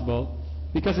as possible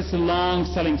because it's a long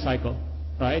selling cycle,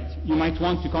 right? You might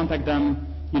want to contact them,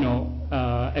 you know,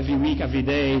 every week, every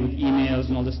day with emails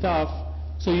and all the stuff.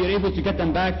 So you're able to get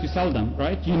them back to sell them,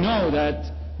 right? You know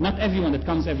that not everyone that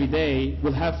comes every day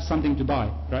will have something to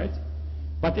buy, right?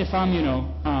 But if I'm, you know,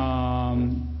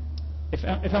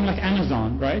 if I'm like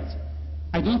Amazon, right?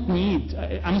 I don't need,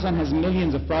 Amazon has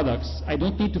millions of products. I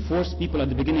don't need to force people at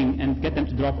the beginning and get them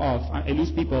to drop off. I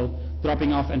lose people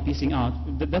dropping off and piecing out.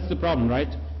 That's the problem, right?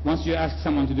 Once you ask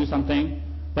someone to do something,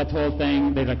 that whole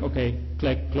thing, they're like, okay,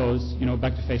 click, close, you know,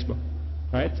 back to Facebook,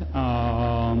 right?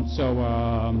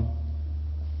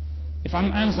 If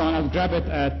I'm Amazon, I'll grab it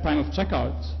at time of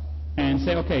checkout and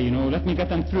say, okay, you know, let me get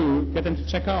them through, get them to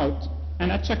check out,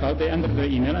 and at checkout they enter their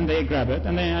email and they grab it,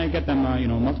 and then I get them, you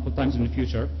know, multiple times in the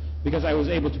future because I was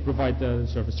able to provide the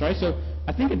service, right? So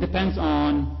I think it depends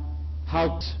on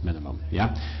how minimum,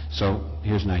 yeah? So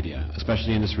here's an idea,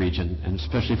 especially in this region, and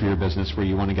especially for your business where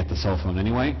you want to get the cell phone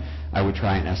anyway, I would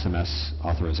try an SMS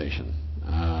authorization.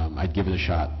 I'd give it a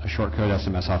shot, a short code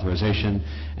SMS authorization,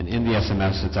 and in the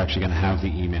SMS it's actually going to have the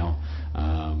email.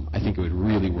 I think it would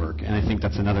really work, and I think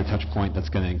that's another touch point that's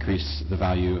going to increase the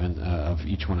value of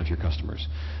each one of your customers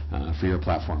for your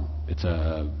platform. It's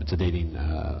a dating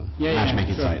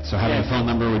matchmaking site, so having a phone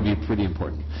number would be pretty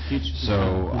important.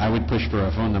 So I would push for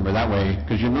a phone number that way,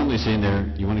 because you're normally sitting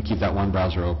there, you want to keep that one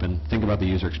browser open. Think about the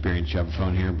user experience. You have a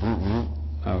phone here.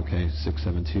 Okay,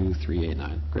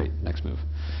 672-389. Great, next move.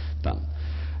 Done.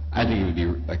 I think it would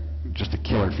be just a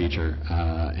killer feature,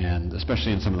 and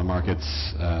especially in some of the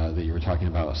markets that you were talking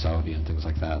about, Saudi and things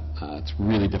like that. It's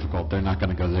really difficult. They're not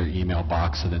going to go to their email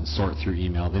box and then sort through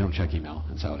email. They don't check email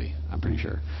in Saudi, I'm pretty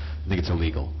sure. I think it's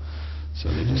illegal. So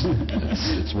they just,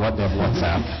 it's what they have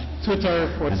WhatsApp. Twitter,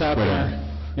 WhatsApp,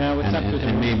 yeah, WhatsApp, Twitter.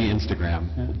 And maybe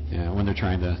Instagram, when they're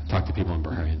trying to talk to people in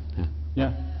Bahrain.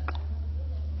 Yeah.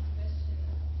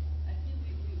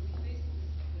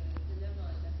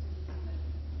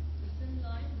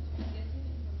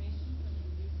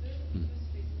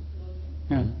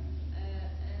 Yeah. And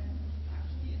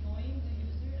actually annoying the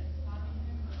user and spamming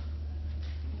him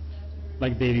with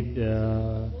Like they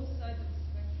both sides of the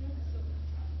spectrum. So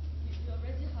you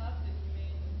already have the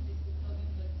email and Facebook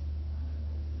login, but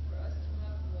for us to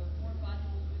have more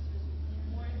valuable users, we need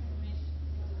more information.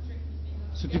 So the trick would be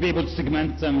so to be able to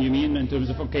segment them, you mean, in terms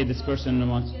of, okay, this person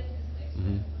wants... get this extra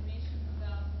information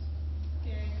without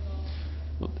scaring them off.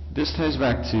 Well, this ties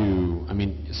back to,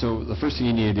 so the first thing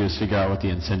you need to do is figure out what the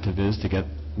incentive is to get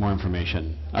more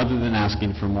information. Other than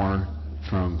asking for more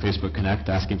from Facebook Connect,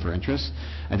 asking for interest,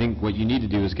 I think what you need to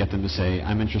do is get them to say,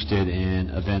 I'm interested in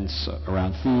events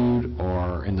around food,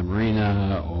 or in the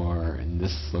marina, or in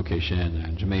this location,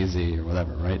 in Jamaizi, or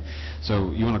whatever, right?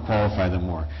 So you want to qualify them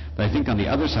more. But I think on the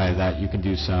other side of that, you can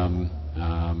do some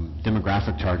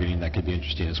demographic targeting that could be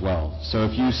interesting as well. So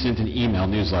if you sent an email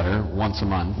newsletter once a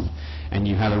month, and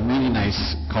you had a really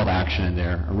nice call to action in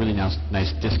there, a really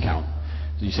nice discount,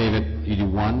 so you save it, you do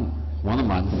one a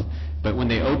month, but when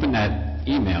they open that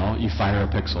email, you fire a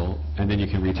pixel, and then you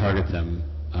can retarget them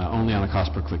only on a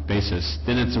cost per click basis,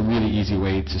 then it's a really easy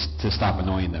way to stop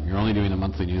annoying them. You're only doing a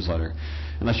monthly newsletter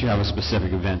unless you have a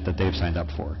specific event that they've signed up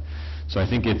for. So I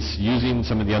think it's using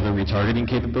some of the other retargeting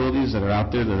capabilities that are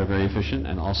out there that are very efficient,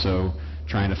 and also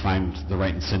trying to find the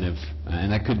right incentive,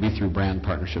 and that could be through brand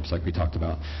partnerships like we talked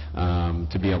about,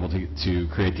 to be able to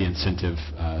create the incentive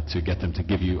to get them to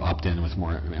give you opt-in with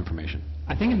more information.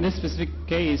 I think in this specific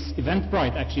case,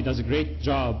 Eventbrite actually does a great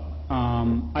job.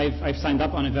 I've signed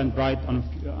up on Eventbrite on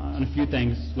a few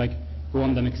things, like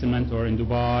Wamda Mix and Mentor in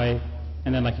Dubai,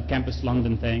 and then like a Campus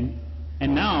London thing.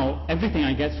 And now everything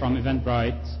I get from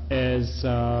Eventbrite is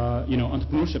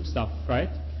entrepreneurship stuff, right?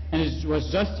 And it was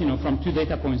just from 2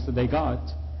 data points that they got,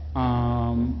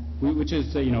 which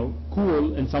is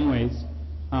cool in some ways.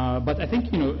 But I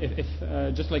think if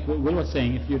just like what Will was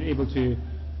saying, if you're able to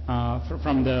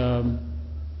from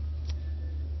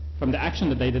the action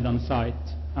that they did on the site,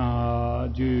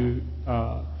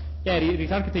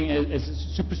 retargeting is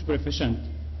super efficient.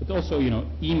 But also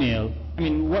email. I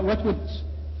mean, what would,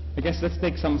 I guess let's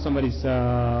take somebody's.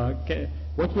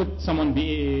 What would someone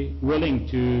be willing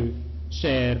to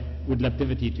share with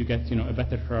Labtivity to get a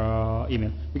better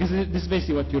email? Because this is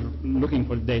basically what you're looking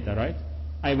for, data, right?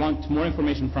 I want more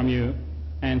information from you,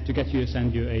 and to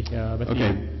send you a better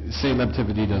email. Say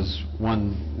Labtivity does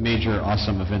one major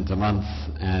awesome event a month,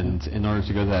 and in order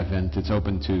to go to that event, it's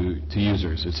open to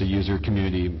users. It's a user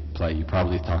community play you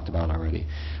probably talked about already.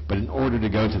 But in order to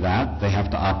go to that, they have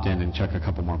to opt in and check a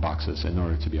couple more boxes in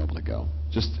order to be able to go.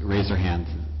 Just raise their hand,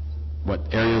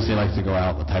 what areas they like to go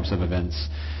out, the types of events,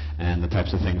 and the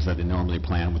types of things that they normally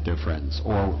plan with their friends,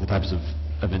 or the types of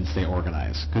events they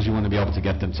organize. Because you want to be able to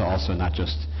get them to also not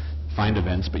just find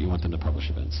events, but you want them to publish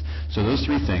events. So those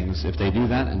 3 things, if they do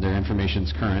that and their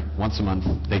information's current, once a month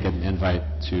they get an invite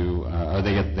to, or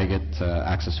they get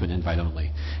access to an invite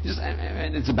only.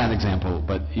 It's a bad example,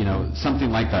 but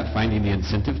something like that, finding the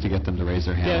incentive to get them to raise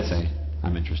their hand and say,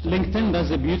 I'm interested. LinkedIn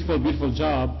does a beautiful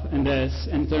job in this,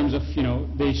 in terms of,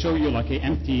 they show you like an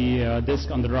empty disk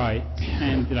on the right,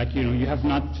 and like, you have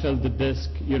not filled the disk,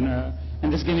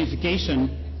 and this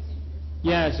gamification.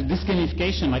 Yeah, so this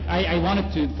gamification, like I wanted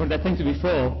for that thing to be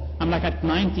full. I'm like at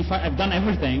 95, I've done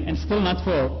everything and still not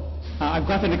full. I've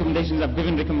gotten recommendations, I've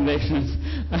given recommendations,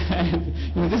 and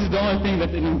this is the only thing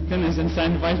that LinkedIn has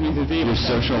incentivized me to do. Your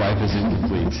social life is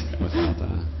incomplete without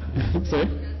that. Sorry?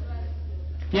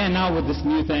 Yeah, now with this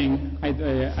new thing, I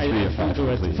don't do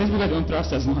it. Facebook I don't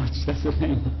trust as much, that's the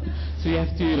thing. So you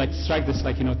have to like strike this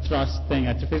trust thing.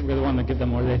 At Facebook I don't want to give them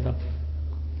more data.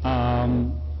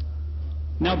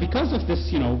 Now, because of this,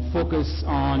 focus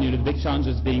on the big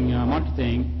challenges being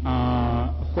marketing,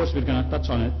 of course we're going to touch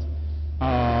on it.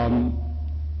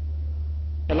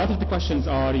 A lot of the questions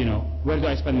are, where do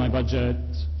I spend my budget?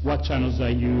 What channels do I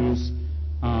use?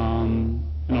 And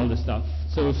all this stuff.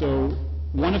 So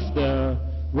one of the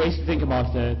ways to think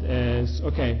about it is,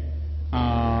 okay,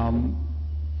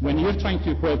 when you're trying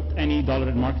to put any dollar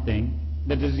in marketing,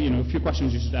 there's a few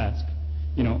questions you should ask.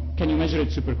 Can you measure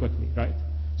it super quickly, right?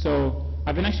 So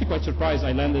I've been actually quite surprised.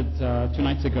 I landed 2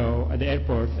 nights ago at the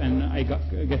airport, and I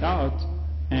get out,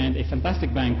 and a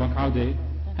fantastic bank, Bank Audi,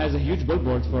 has a huge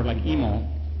billboard for like email,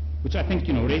 which I think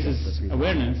raises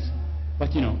awareness.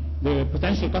 But the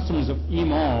potential customers of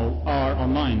email are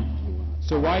online.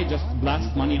 So why just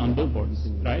blast money on billboards,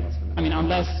 right? I mean,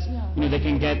 unless they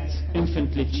can get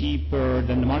infinitely cheaper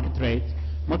than the market rate.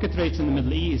 Market rates in the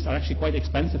Middle East are actually quite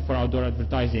expensive for outdoor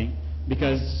advertising,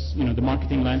 because the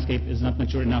marketing landscape is not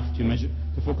mature enough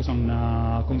to focus on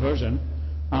conversion.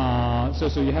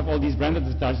 So you have all these brand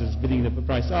advertisers bidding the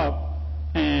price up,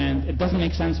 and it doesn't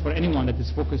make sense for anyone that is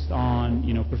focused on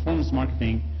performance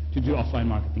marketing to do offline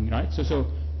marketing, right? So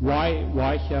why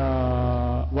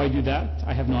do that?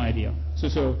 I have no idea.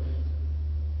 So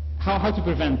how to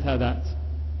prevent that?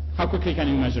 How quickly can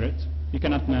you measure it? You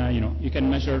cannot, you can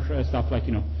measure stuff like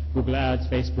Google Ads,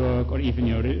 Facebook, or even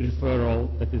your referral,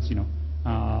 that is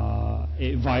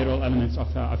viral elements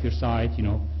of your site.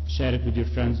 Share it with your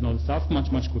friends and all the stuff much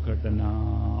quicker than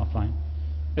offline.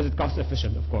 Is it cost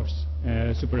efficient? Of course,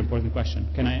 super important question.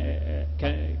 Can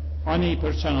on a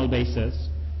per channel basis,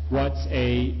 what's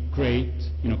a great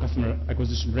customer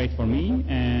acquisition rate for me,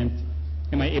 and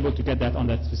am I able to get that on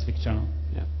that specific channel?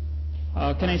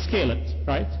 Yeah. Can I scale it,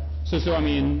 right? So I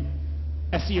mean,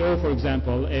 SEO, for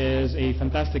example, is a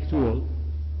fantastic tool,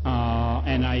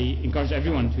 and I encourage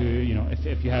everyone to,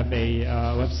 if you have a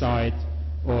website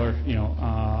or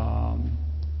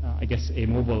I guess a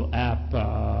mobile app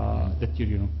that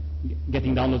you're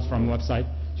getting downloads from a website,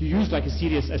 to use like a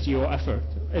serious SEO effort.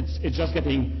 It's just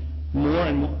getting more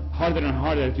and more harder and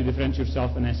harder to differentiate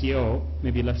yourself in SEO,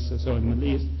 maybe less so in the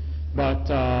Middle East. but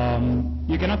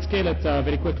you cannot scale it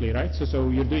very quickly, right? So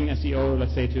you're doing SEO,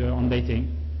 let's say, on dating,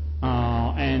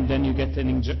 and then you get an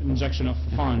injection of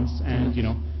funds, and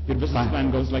your business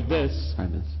plan goes like this. 5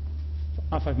 minutes.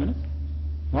 5 minutes?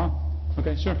 Wow.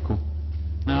 Okay, sure. Cool.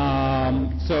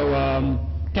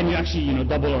 Can you actually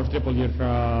double or triple your?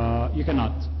 You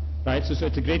cannot, right? So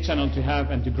it's a great channel to have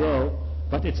and to grow,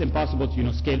 but it's impossible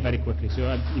to scale very quickly.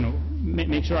 So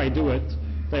make sure I do it.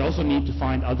 But I also need to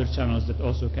find other channels that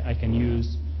also I can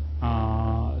use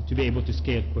to be able to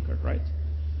scale quicker, right?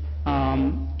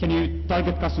 Can you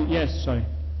target customer? Yes, sorry,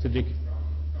 Siddiq.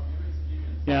 From your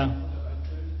experience, Yeah.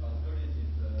 alternative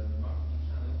marketing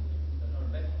channels that are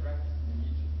best practice in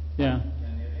each Yeah.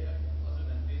 other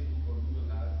than Facebook or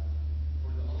Google Ads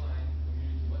for the online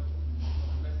community, what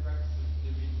best practices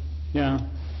they reach? Yeah.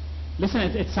 Listen,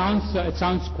 it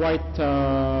sounds quite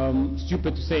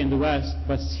stupid to say in the West,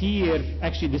 but here,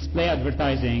 actually, display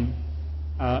advertising,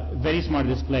 very smart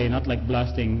display, not like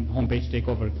blasting homepage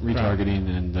takeover. Retargeting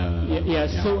and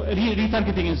So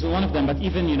retargeting is one of them, but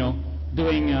even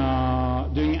doing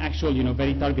actual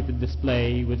very targeted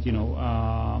display with you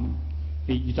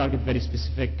target very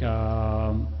specific.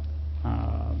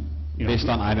 based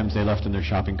on items they left in their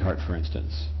shopping cart, for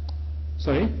instance.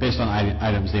 Sorry? Based on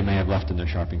items they may have left in their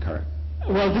shopping cart.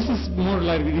 Well, this is more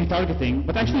like retargeting,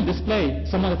 but actually display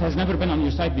someone that has never been on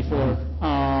your site before.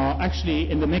 Actually,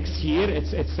 in the mix here,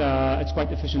 it's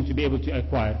quite efficient to be able to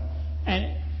acquire.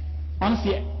 And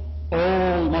honestly,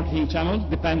 all marketing channels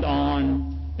depend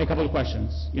on a couple of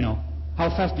questions. How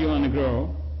fast do you want to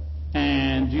grow,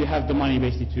 and do you have the money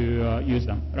basically to use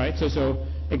them, right? So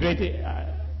a great.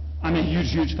 I'm a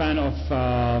huge fan of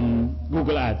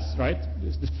Google Ads, right?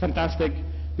 It's fantastic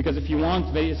because if you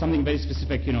want something very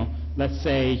specific, let's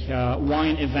say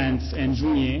wine events in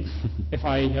Junior, if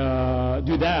I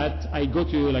do that, I go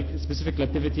to like specific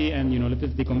activity, and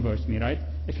activity converts me, right?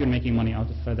 If you're making money out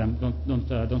of them,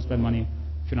 don't spend money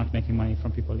if you're not making money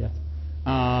from people yet.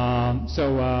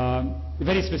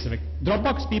 Very specific.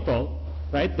 Dropbox people.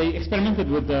 Right? They experimented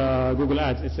with Google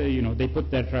Ads. It's they put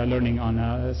their learning on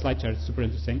a slide chart. It's super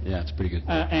interesting. Yeah, it's pretty good.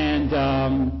 And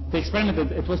they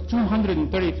experimented. It was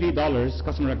 $233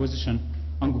 customer acquisition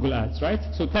on Google Ads, right?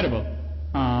 So terrible,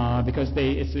 because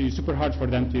it's super hard for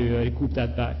them to recoup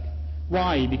that back.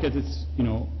 Why? Because it's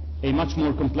a much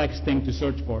more complex thing to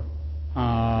search for.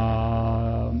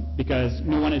 Because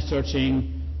no one is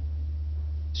searching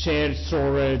shared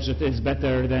storage that is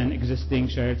better than existing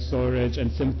shared storage and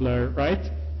simpler,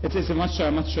 right? It's a much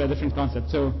different concept.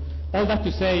 So all that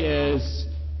to say is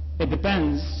it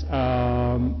depends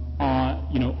on,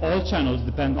 all channels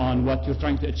depend on what you're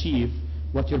trying to achieve,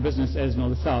 what your business is and all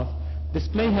the stuff.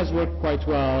 Display has worked quite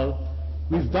well.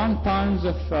 We've done tons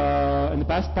of, in the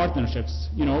past, partnerships.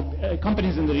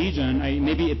 Companies in the region,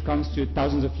 maybe it comes to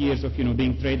thousands of years of,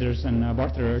 being traders and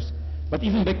barterers. But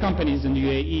even big companies in the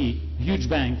UAE, huge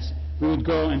banks, we would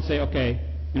go and say, okay,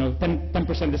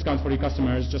 10% discount for your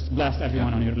customers, just blast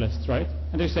everyone on your list, right?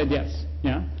 And they said yes,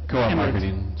 yeah. Co-op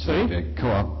marketing. Sorry? Big.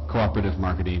 Cooperative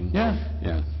marketing. Yeah.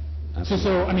 Yeah.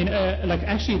 So I mean, like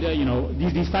actually,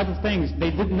 these type of things,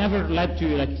 they never led to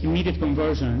like immediate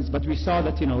conversions, but we saw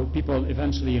that people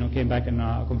eventually came back and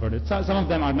converted. So, some of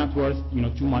them are not worth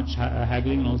too much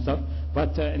haggling and all stuff,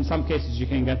 but in some cases you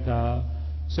can get.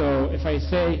 So if I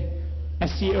say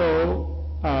SEO,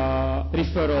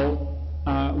 referral.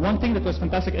 One thing that was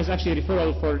fantastic is actually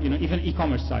referral for even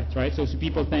e-commerce sites, right? So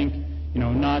people think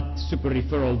not super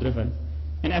referral driven.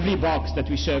 In every box that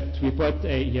we shipped, we put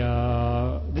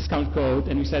a discount code,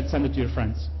 and we said send it to your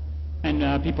friends, and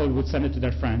people would send it to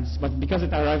their friends. But because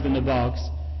it arrived in the box,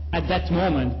 at that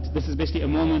moment, this is basically a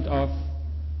moment of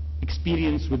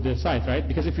experience with the site, right?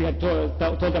 Because if we had told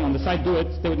them on the site do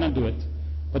it, they would not do it.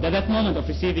 But at that moment of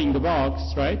receiving the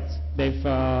box, right, they've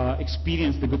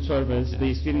experienced the good service, they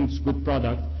experienced good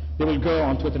product, they will go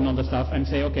on Twitter and all the stuff and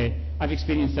say, okay, I've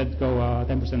experienced that, go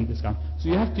 10% discount. So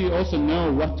you have to also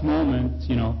know what moment,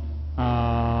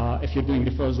 if you're doing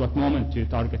referrals, what moment to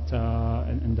target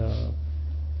in the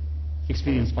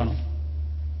experience funnel.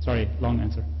 Sorry, long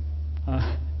answer.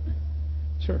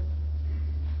 Sure.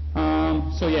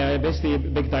 So yeah, basically a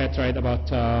big diatribe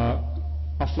about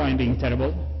offline being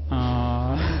terrible.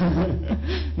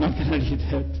 Not gonna read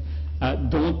it.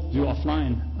 Don't do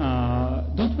offline.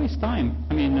 Don't waste time.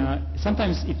 I mean,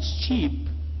 sometimes it's cheap,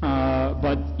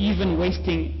 but even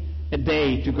wasting a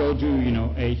day to go do,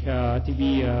 a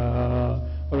TV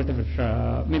or whatever.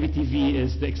 Maybe TV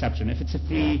is the exception. If it's a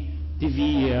free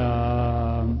TV,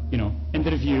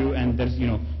 interview, and there's,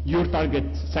 your target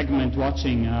segment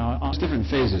watching. There's different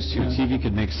phases too. Yeah. TV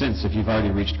could make sense if you've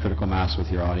already reached critical mass with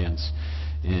your audience.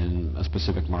 in a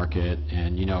specific market,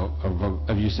 and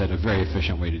as you said, a very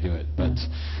efficient way to do it. But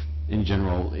in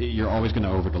general, you're always going to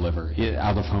over-deliver.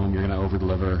 Out of home, you're going to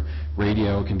over-deliver.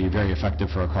 Radio can be very effective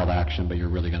for a call to action, but you're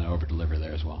really going to over-deliver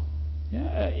there as well.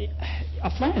 Yeah,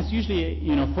 offline is usually,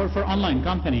 for online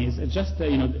companies, it's just,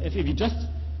 if you just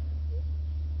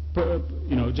put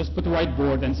a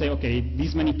whiteboard and say, okay,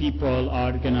 these many people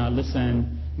are gonna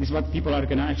listen, these what people are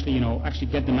gonna actually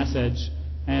get the message,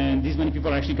 and these many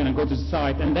people are actually gonna go to the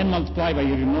site, and then multiply by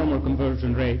your normal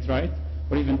conversion rate, right?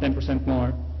 Or even 10%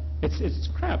 more. It's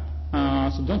crap.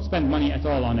 So don't spend money at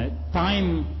all on it.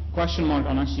 Time, question mark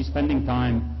on actually spending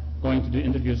time going to do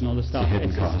interviews and all this stuff.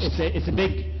 It's a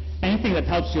big, anything that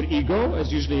helps your ego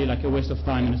is usually like a waste of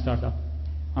time in a startup.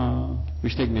 We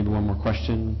should take maybe one more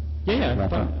question. Yeah,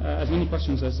 as many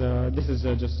questions as this is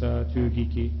just too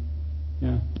geeky.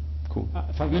 Yeah. Cool.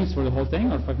 5 minutes for the whole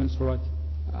thing, or 5 minutes for what?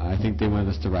 I think they wanted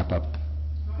us to wrap up.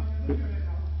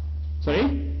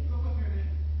 Sorry?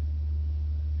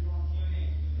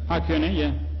 Q&A,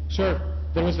 yeah. Sure.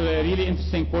 There was a really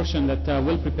interesting portion that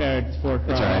Will prepared for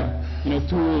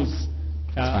tools,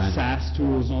 SaaS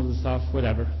tools, and all this stuff,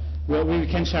 whatever. Well, we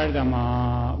can share them.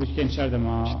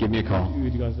 Just give me a call.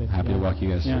 With you guys later. Happy to walk you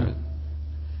guys through it.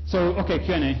 So, okay,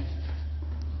 Q&A.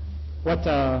 What,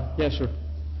 yeah, sure.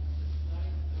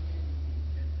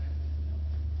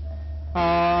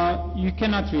 You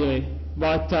cannot really,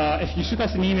 but if you shoot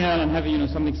us an email and have,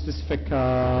 something specific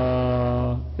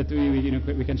that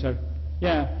we can share.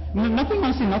 Yeah, nothing,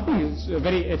 honestly, nothing is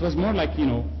it was more like,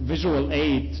 visual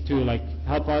aid to like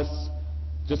help us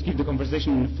just keep the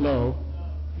conversation in flow.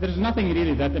 There's nothing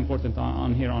really that important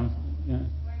on here on, yeah.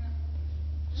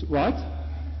 So, what?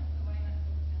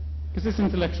 Because it's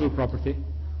intellectual property.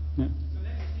 Yeah. So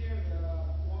next year,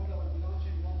 Wamda will be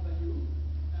launching Wamda U,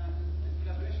 and in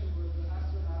collaboration with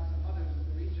astronauts and others in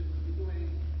the region, we'll be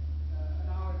doing an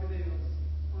hour videos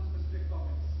on specific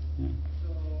topics.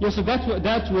 Yeah, so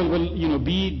that will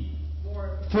be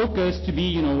More focused to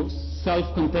be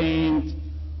self-contained,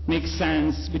 make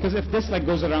sense. Because if this like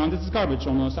goes around, it's garbage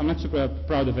almost. I'm not super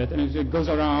proud of it, and if it goes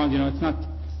around, it's not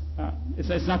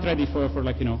it's not ready for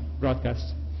like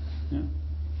broadcast. Yeah.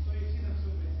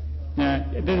 Yeah,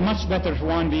 they're much better for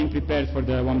one being prepared for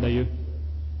the Wamda U.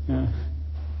 Yeah.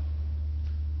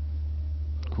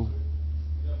 Cool.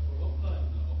 Yeah, for offline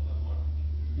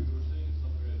marketing, you were saying it's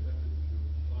not very effective if your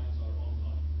clients are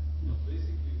online. But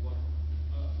basically what,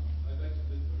 I beg to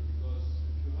differ, because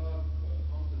if you have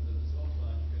content that is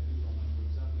offline, you can use online. For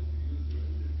example, if you use your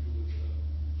interview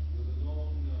with a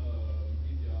known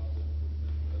media outlet, for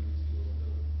example, LBC or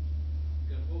whatever,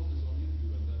 you can post this on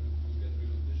YouTube, and then you get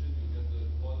recognition, you get the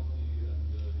quality, and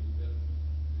you get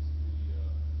basically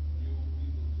new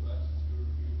people to access your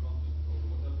content, or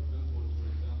whatever billboards, for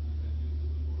example, you can use the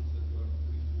billboards that you are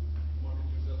putting to market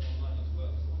yourself online as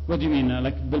well. So What do you mean,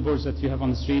 like billboards that you have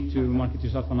on the street to market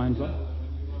yourself online as well?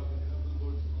 when you have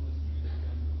billboards on the street,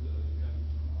 you can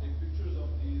take pictures of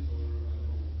these, or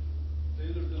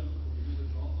tailor them for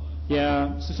usage online.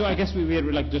 Yeah, so I guess we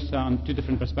are like just on two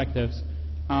different perspectives.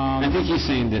 I think he's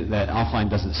saying that offline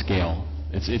doesn't scale.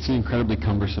 It's an incredibly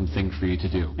cumbersome thing for you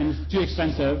to do. And it's too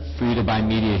expensive. For you to buy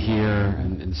media here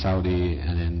and in Saudi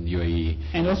and in UAE.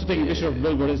 And also taking a picture of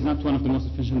billboard is not one of the most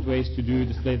efficient ways to do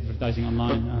display advertising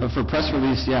online. But for press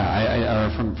release, yeah,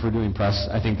 for doing press,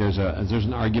 I think there's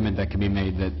an argument that can be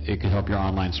made that it could help your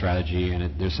online strategy, and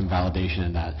there's some validation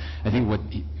in that. I think what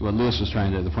Lewis was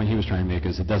the point he was trying to make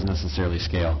is it doesn't necessarily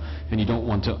scale, and you don't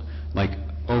want to like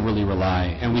overly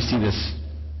rely. And we see this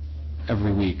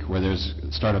every week where there's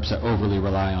startups that overly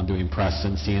rely on doing press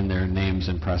and seeing their names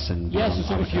in press and Yes,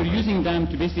 so if you're using them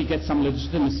to basically get some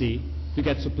legitimacy, to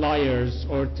get suppliers,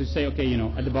 or to say, okay,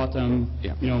 at the bottom,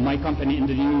 my company in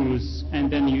the news,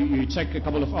 and then you check a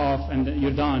couple of off and then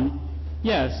you're done.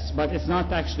 Yes, but it's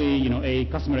not actually, a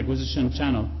customer acquisition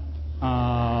channel.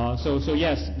 So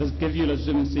yes, does it give you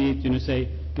legitimacy to say,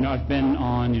 I've been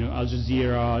on, Al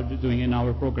Jazeera doing an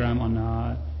hour program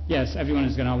on. Yes, everyone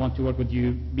is going to want to work with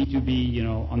you, B2B,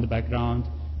 on the background.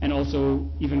 And also,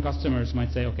 even customers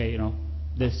might say, okay,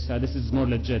 this is more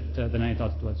legit than I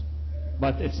thought it was.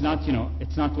 But it's not,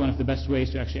 it's not one of the best ways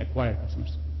to actually acquire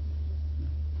customers.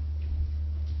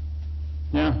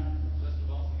 Yeah. Just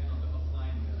bouncing in on the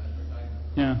offline advertising.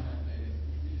 Yeah.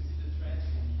 You see the trends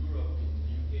in Europe, in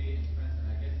the UK, in France, and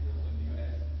I guess also in the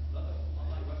US. A lot of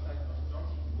online websites are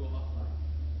starting to go offline.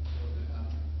 So the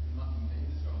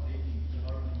industry of dating,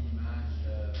 eHarmony, Match,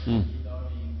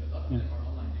 Darling, a lot of them are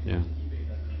online. They use eBay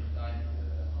that advertise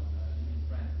in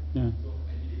France. Yeah. So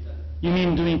I believe that You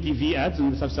mean doing TV ads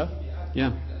and stuff?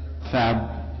 Yeah,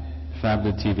 Fab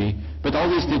the TV. But all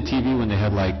these did TV when they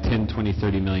had like 10, 20,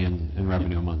 30 million in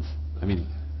revenue a month. I mean,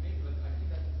 Maybe, but I think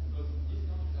that because these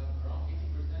countries have around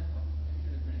 80% of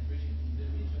internet penetration in the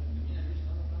region, in the MENA region,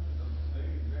 other countries are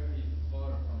very, very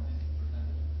far from this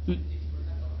percentage.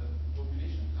 80% of the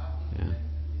population have internet.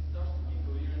 It starts to be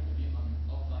coherent to be on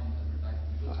offline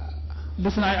advertising. Because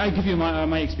Listen, I give you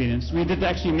my experience. We did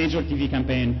actually a major TV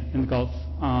campaign in the Gulf.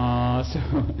 All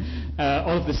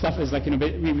of this stuff is like,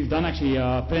 we've done actually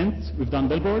print, we've done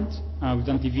billboards, we've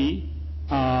done TV.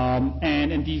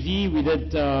 And in TV, we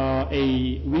did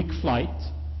a week flight.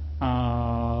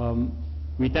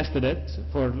 We tested it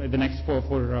for the next 4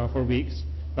 weeks,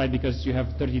 right? Because you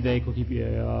have 30-day cookie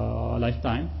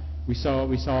lifetime. We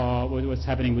saw what was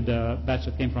happening with the batch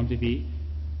that came from TV.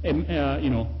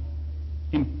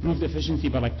 Improved efficiency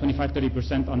by like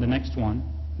 25-30% on the next one.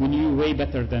 We knew way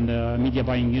better than the media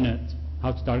buying unit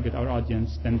how to target our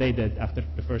audience than they did after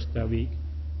the first week.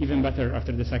 Even better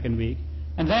after the second week.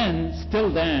 And then,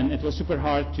 still then, it was super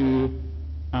hard to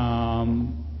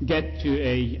get to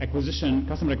a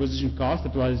customer acquisition cost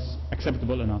that was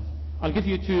acceptable enough. I'll give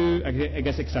you two, I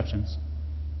guess, exceptions.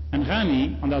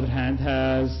 Anghami, on the other hand,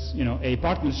 has a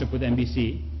partnership with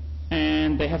NBC,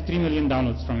 and they have 3 million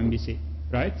downloads from NBC,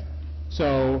 right?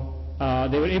 So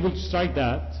they were able to strike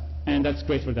that, and that's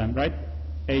great for them, right?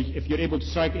 If you're able to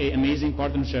strike an amazing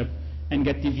partnership and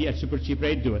get TV at super cheap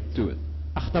rate, do it. do it.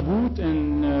 Akhtabut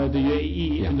in the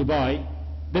UAE, in Dubai,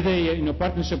 did a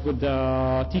partnership with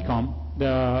TCOM,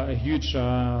 the huge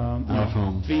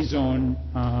Out-of-home. free zone.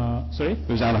 Sorry? It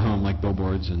was out of home, like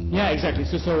billboards and... Yeah, exactly.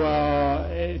 So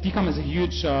TCOM is a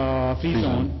huge free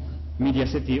zone, media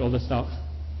city, all the stuff.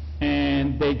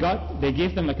 And they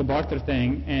gave them like a barter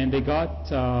thing, and they got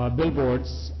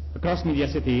billboards across media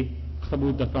city,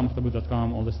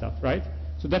 akhtabut.com, all the stuff, right?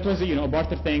 So that was a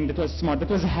barter thing. That was smart. That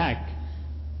was a hack.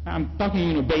 I'm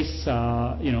talking base.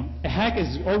 A hack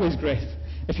is always great.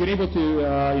 If you're able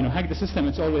to hack the system,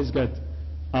 it's always good.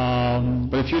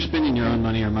 But if you're spending your own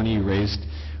money or money you raised,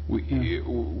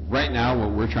 right now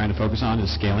what we're trying to focus on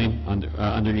is scaling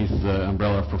underneath the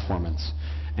umbrella of performance.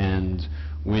 And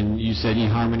when you said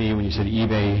eHarmony, when you said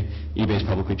eBay, eBay's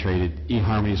publicly traded.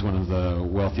 eHarmony is one of the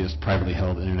wealthiest privately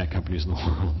held internet companies in the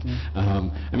world.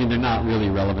 I mean, they're not really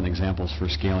relevant examples for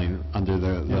scaling under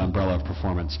the umbrella of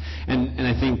performance. And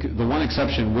I think the one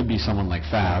exception would be someone like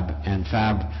Fab, and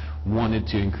Fab wanted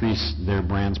to increase their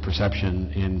brand's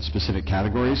perception in specific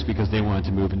categories because they wanted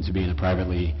to move into being a private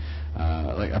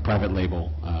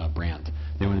label brand.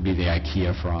 They wanted to be the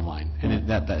IKEA for online, and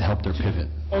that helped their pivot.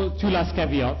 Two last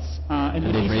caveats. And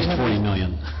they've raised 40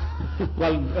 million.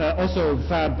 Well, also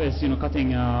Fab is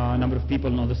cutting a number of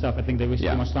people and all this stuff. I think they waste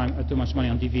too much money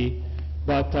on TV.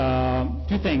 But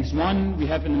two things. One, we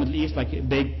have in the Middle East like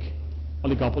big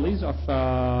oligopolies of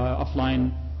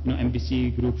offline,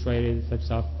 NBC groups, right, such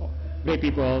stuff. Great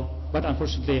people, but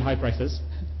unfortunately high prices.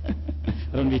 I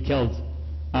don't be killed.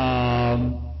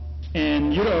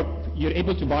 In Europe, you're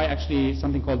able to buy actually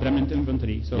something called remnant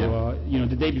inventory. So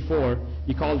the day before,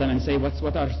 you call them and say,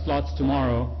 what are slots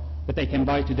tomorrow that I can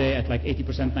buy today at like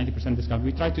 80%, 90% discount.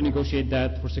 We tried to negotiate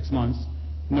that for 6 months.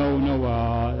 No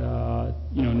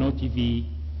TV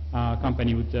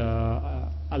company would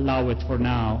allow it for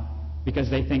now because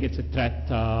they think it's a threat.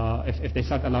 If they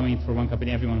start allowing it for one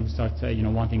company, everyone will start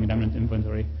wanting remnant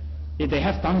inventory. If they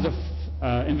have tons of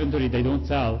inventory they don't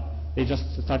sell, they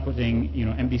just start putting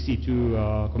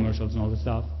NBC2 commercials and all this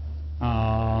stuff.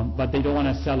 But they don't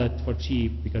want to sell it for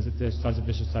cheap because it starts a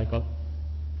vicious cycle.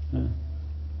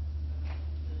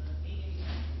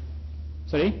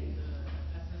 Sorry?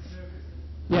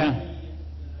 Yeah.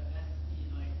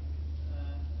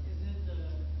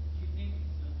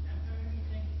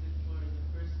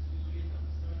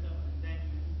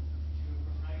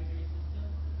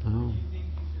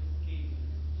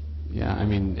 Yeah, I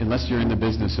mean, unless you're in the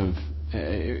business of,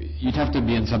 you'd have to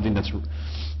be in something that's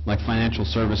like financial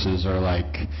services or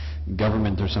like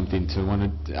government or something to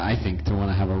want to, I think, to want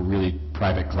to have a really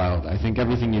private cloud. I think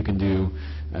everything you can do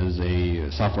as a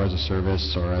software as a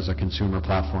service or as a consumer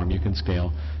platform, you can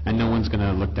scale, and no one's going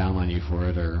to look down on you for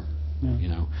it or,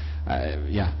 I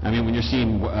mean, when you're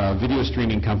seeing video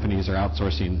streaming companies are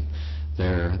outsourcing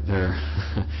their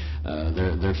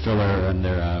filler and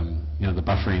their the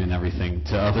buffering and everything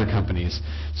to other companies.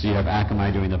 So you have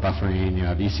Akamai doing the buffering, you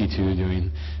have EC2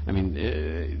 doing. I mean,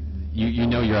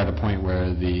 you're at a point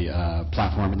where the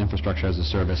platform and infrastructure as a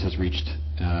service has reached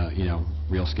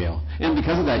real scale. And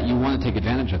because of that, you want to take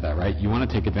advantage of that, right? You want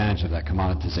to take advantage of that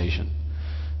commoditization.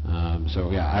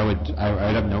 So yeah, I would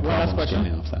have no problem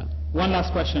scaling off that. One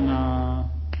last question.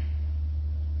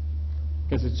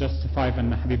 Because it's just 5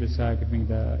 and Habib is giving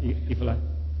the evil eye.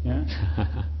 Yeah?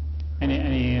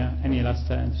 Any last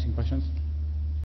interesting questions?